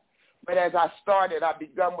 God. But as I started, I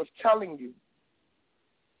begun with telling you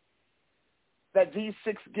that these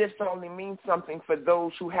 6 gifts only mean something for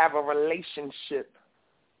those who have a relationship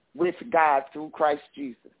with God through Christ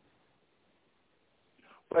Jesus.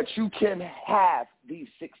 But you can have these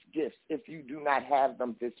 6 gifts if you do not have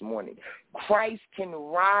them this morning. Christ can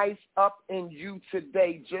rise up in you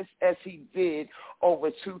today just as he did over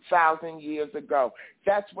 2,000 years ago.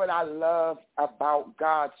 That's what I love about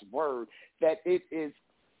God's word, that it is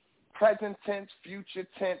present tense, future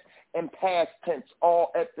tense, and past tense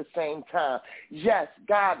all at the same time. Yes,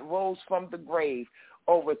 God rose from the grave.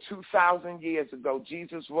 Over 2,000 years ago,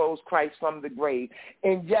 Jesus rose Christ from the grave.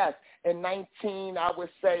 And yes, in I would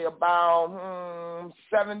say about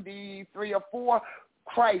 73 or 4,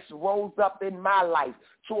 Christ rose up in my life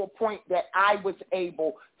to a point that I was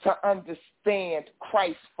able to understand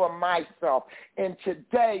Christ for myself. And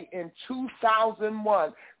today, in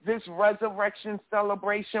 2001, this resurrection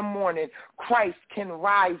celebration morning, Christ can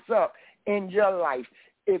rise up in your life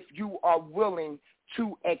if you are willing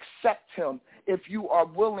to accept him, if you are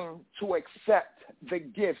willing to accept the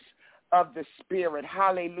gifts of the Spirit.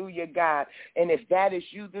 Hallelujah, God. And if that is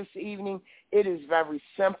you this evening, it is very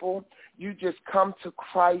simple. You just come to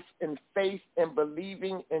Christ in faith and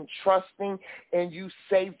believing and trusting, and you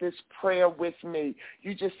say this prayer with me.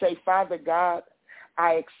 You just say, Father God,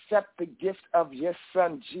 I accept the gift of your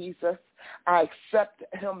son, Jesus. I accept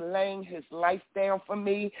him laying his life down for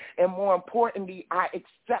me. And more importantly, I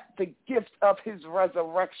accept the gift of his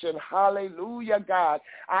resurrection. Hallelujah, God.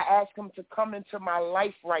 I ask him to come into my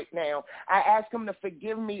life right now. I ask him to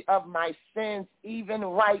forgive me of my sins even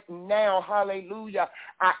right now. Hallelujah.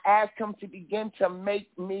 I ask him to begin to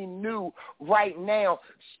make me new right now,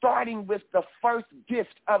 starting with the first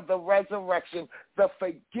gift of the resurrection, the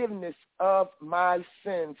forgiveness of my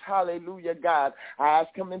sins. Hallelujah, God. I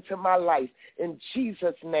ask him into my life. In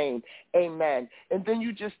Jesus' name, amen. And then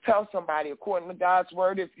you just tell somebody, according to God's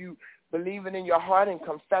word, if you believe it in your heart and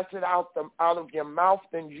confess it out of your mouth,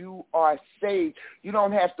 then you are saved. You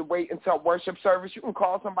don't have to wait until worship service. You can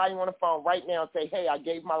call somebody on the phone right now and say, hey, I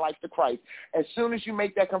gave my life to Christ. As soon as you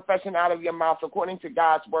make that confession out of your mouth, according to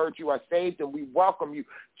God's word, you are saved, and we welcome you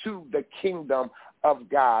to the kingdom of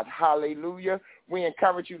God. Hallelujah. We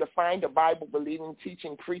encourage you to find a Bible-believing,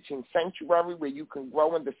 teaching, preaching sanctuary where you can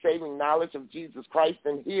grow in the saving knowledge of Jesus Christ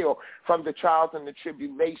and heal from the trials and the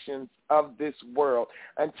tribulations of this world.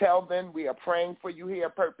 Until then, we are praying for you here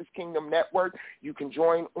at Purpose Kingdom Network. You can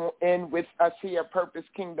join in with us here at Purpose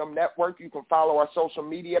Kingdom Network. You can follow our social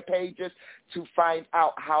media pages to find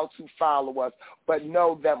out how to follow us. But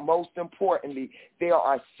know that most importantly, there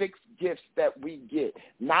are 6 gifts that we get.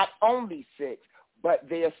 Not only 6, but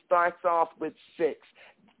there starts off with 6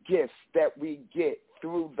 gifts that we get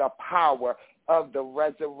through the power of the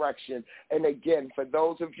resurrection. And again, for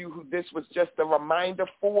those of you who this was just a reminder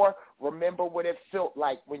for, remember what it felt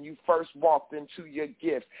like when you first walked into your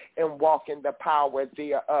gift and walk in the power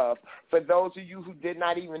thereof. For those of you who did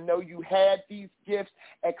not even know you had these gifts,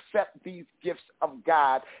 accept these gifts of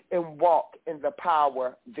God and walk in the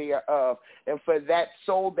power thereof. And for that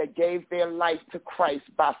soul that gave their life to Christ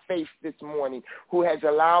by faith this morning, who has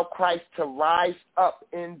allowed Christ to rise up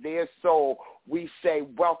in their soul, we say,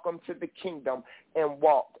 welcome to the kingdom and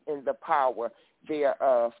walk in the power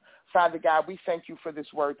thereof. Father God, we thank you for this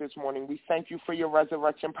word this morning. We thank you for your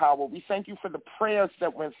resurrection power. We thank you for the prayers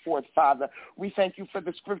that went forth, Father. We thank you for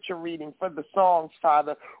the scripture reading, for the songs,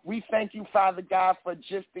 Father. We thank you, Father God, for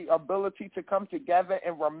just the ability to come together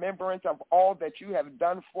in remembrance of all that you have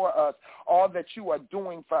done for us, all that you are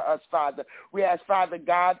doing for us, Father. We ask, Father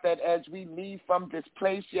God, that as we leave from this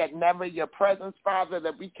place, yet never your presence, Father,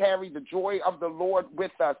 that we carry the joy of the Lord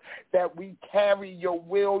with us, that we carry your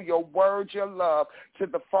will, your word, your love to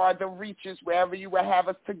the farther reaches, wherever you will have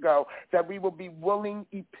us to go, that we will be willing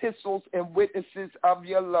epistles and witnesses of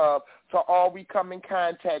your love to all we come in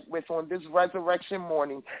contact with on this resurrection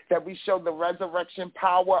morning, that we show the resurrection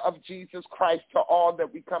power of Jesus Christ to all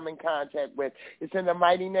that we come in contact with. It's in the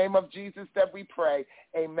mighty name of Jesus that we pray.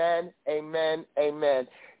 Amen, amen, amen.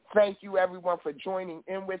 Thank you, everyone, for joining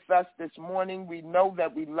in with us this morning. We know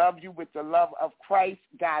that we love you with the love of Christ.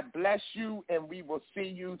 God bless you, and we will see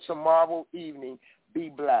you tomorrow evening. Be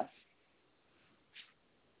blessed.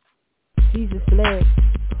 Jesus bless.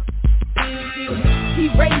 He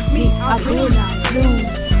raised me, I will not lose.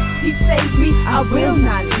 He saved me, I will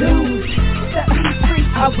not lose. Set me free,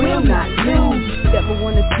 I will not lose. Devil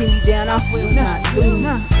wanna see me down, I will not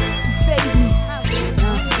lose.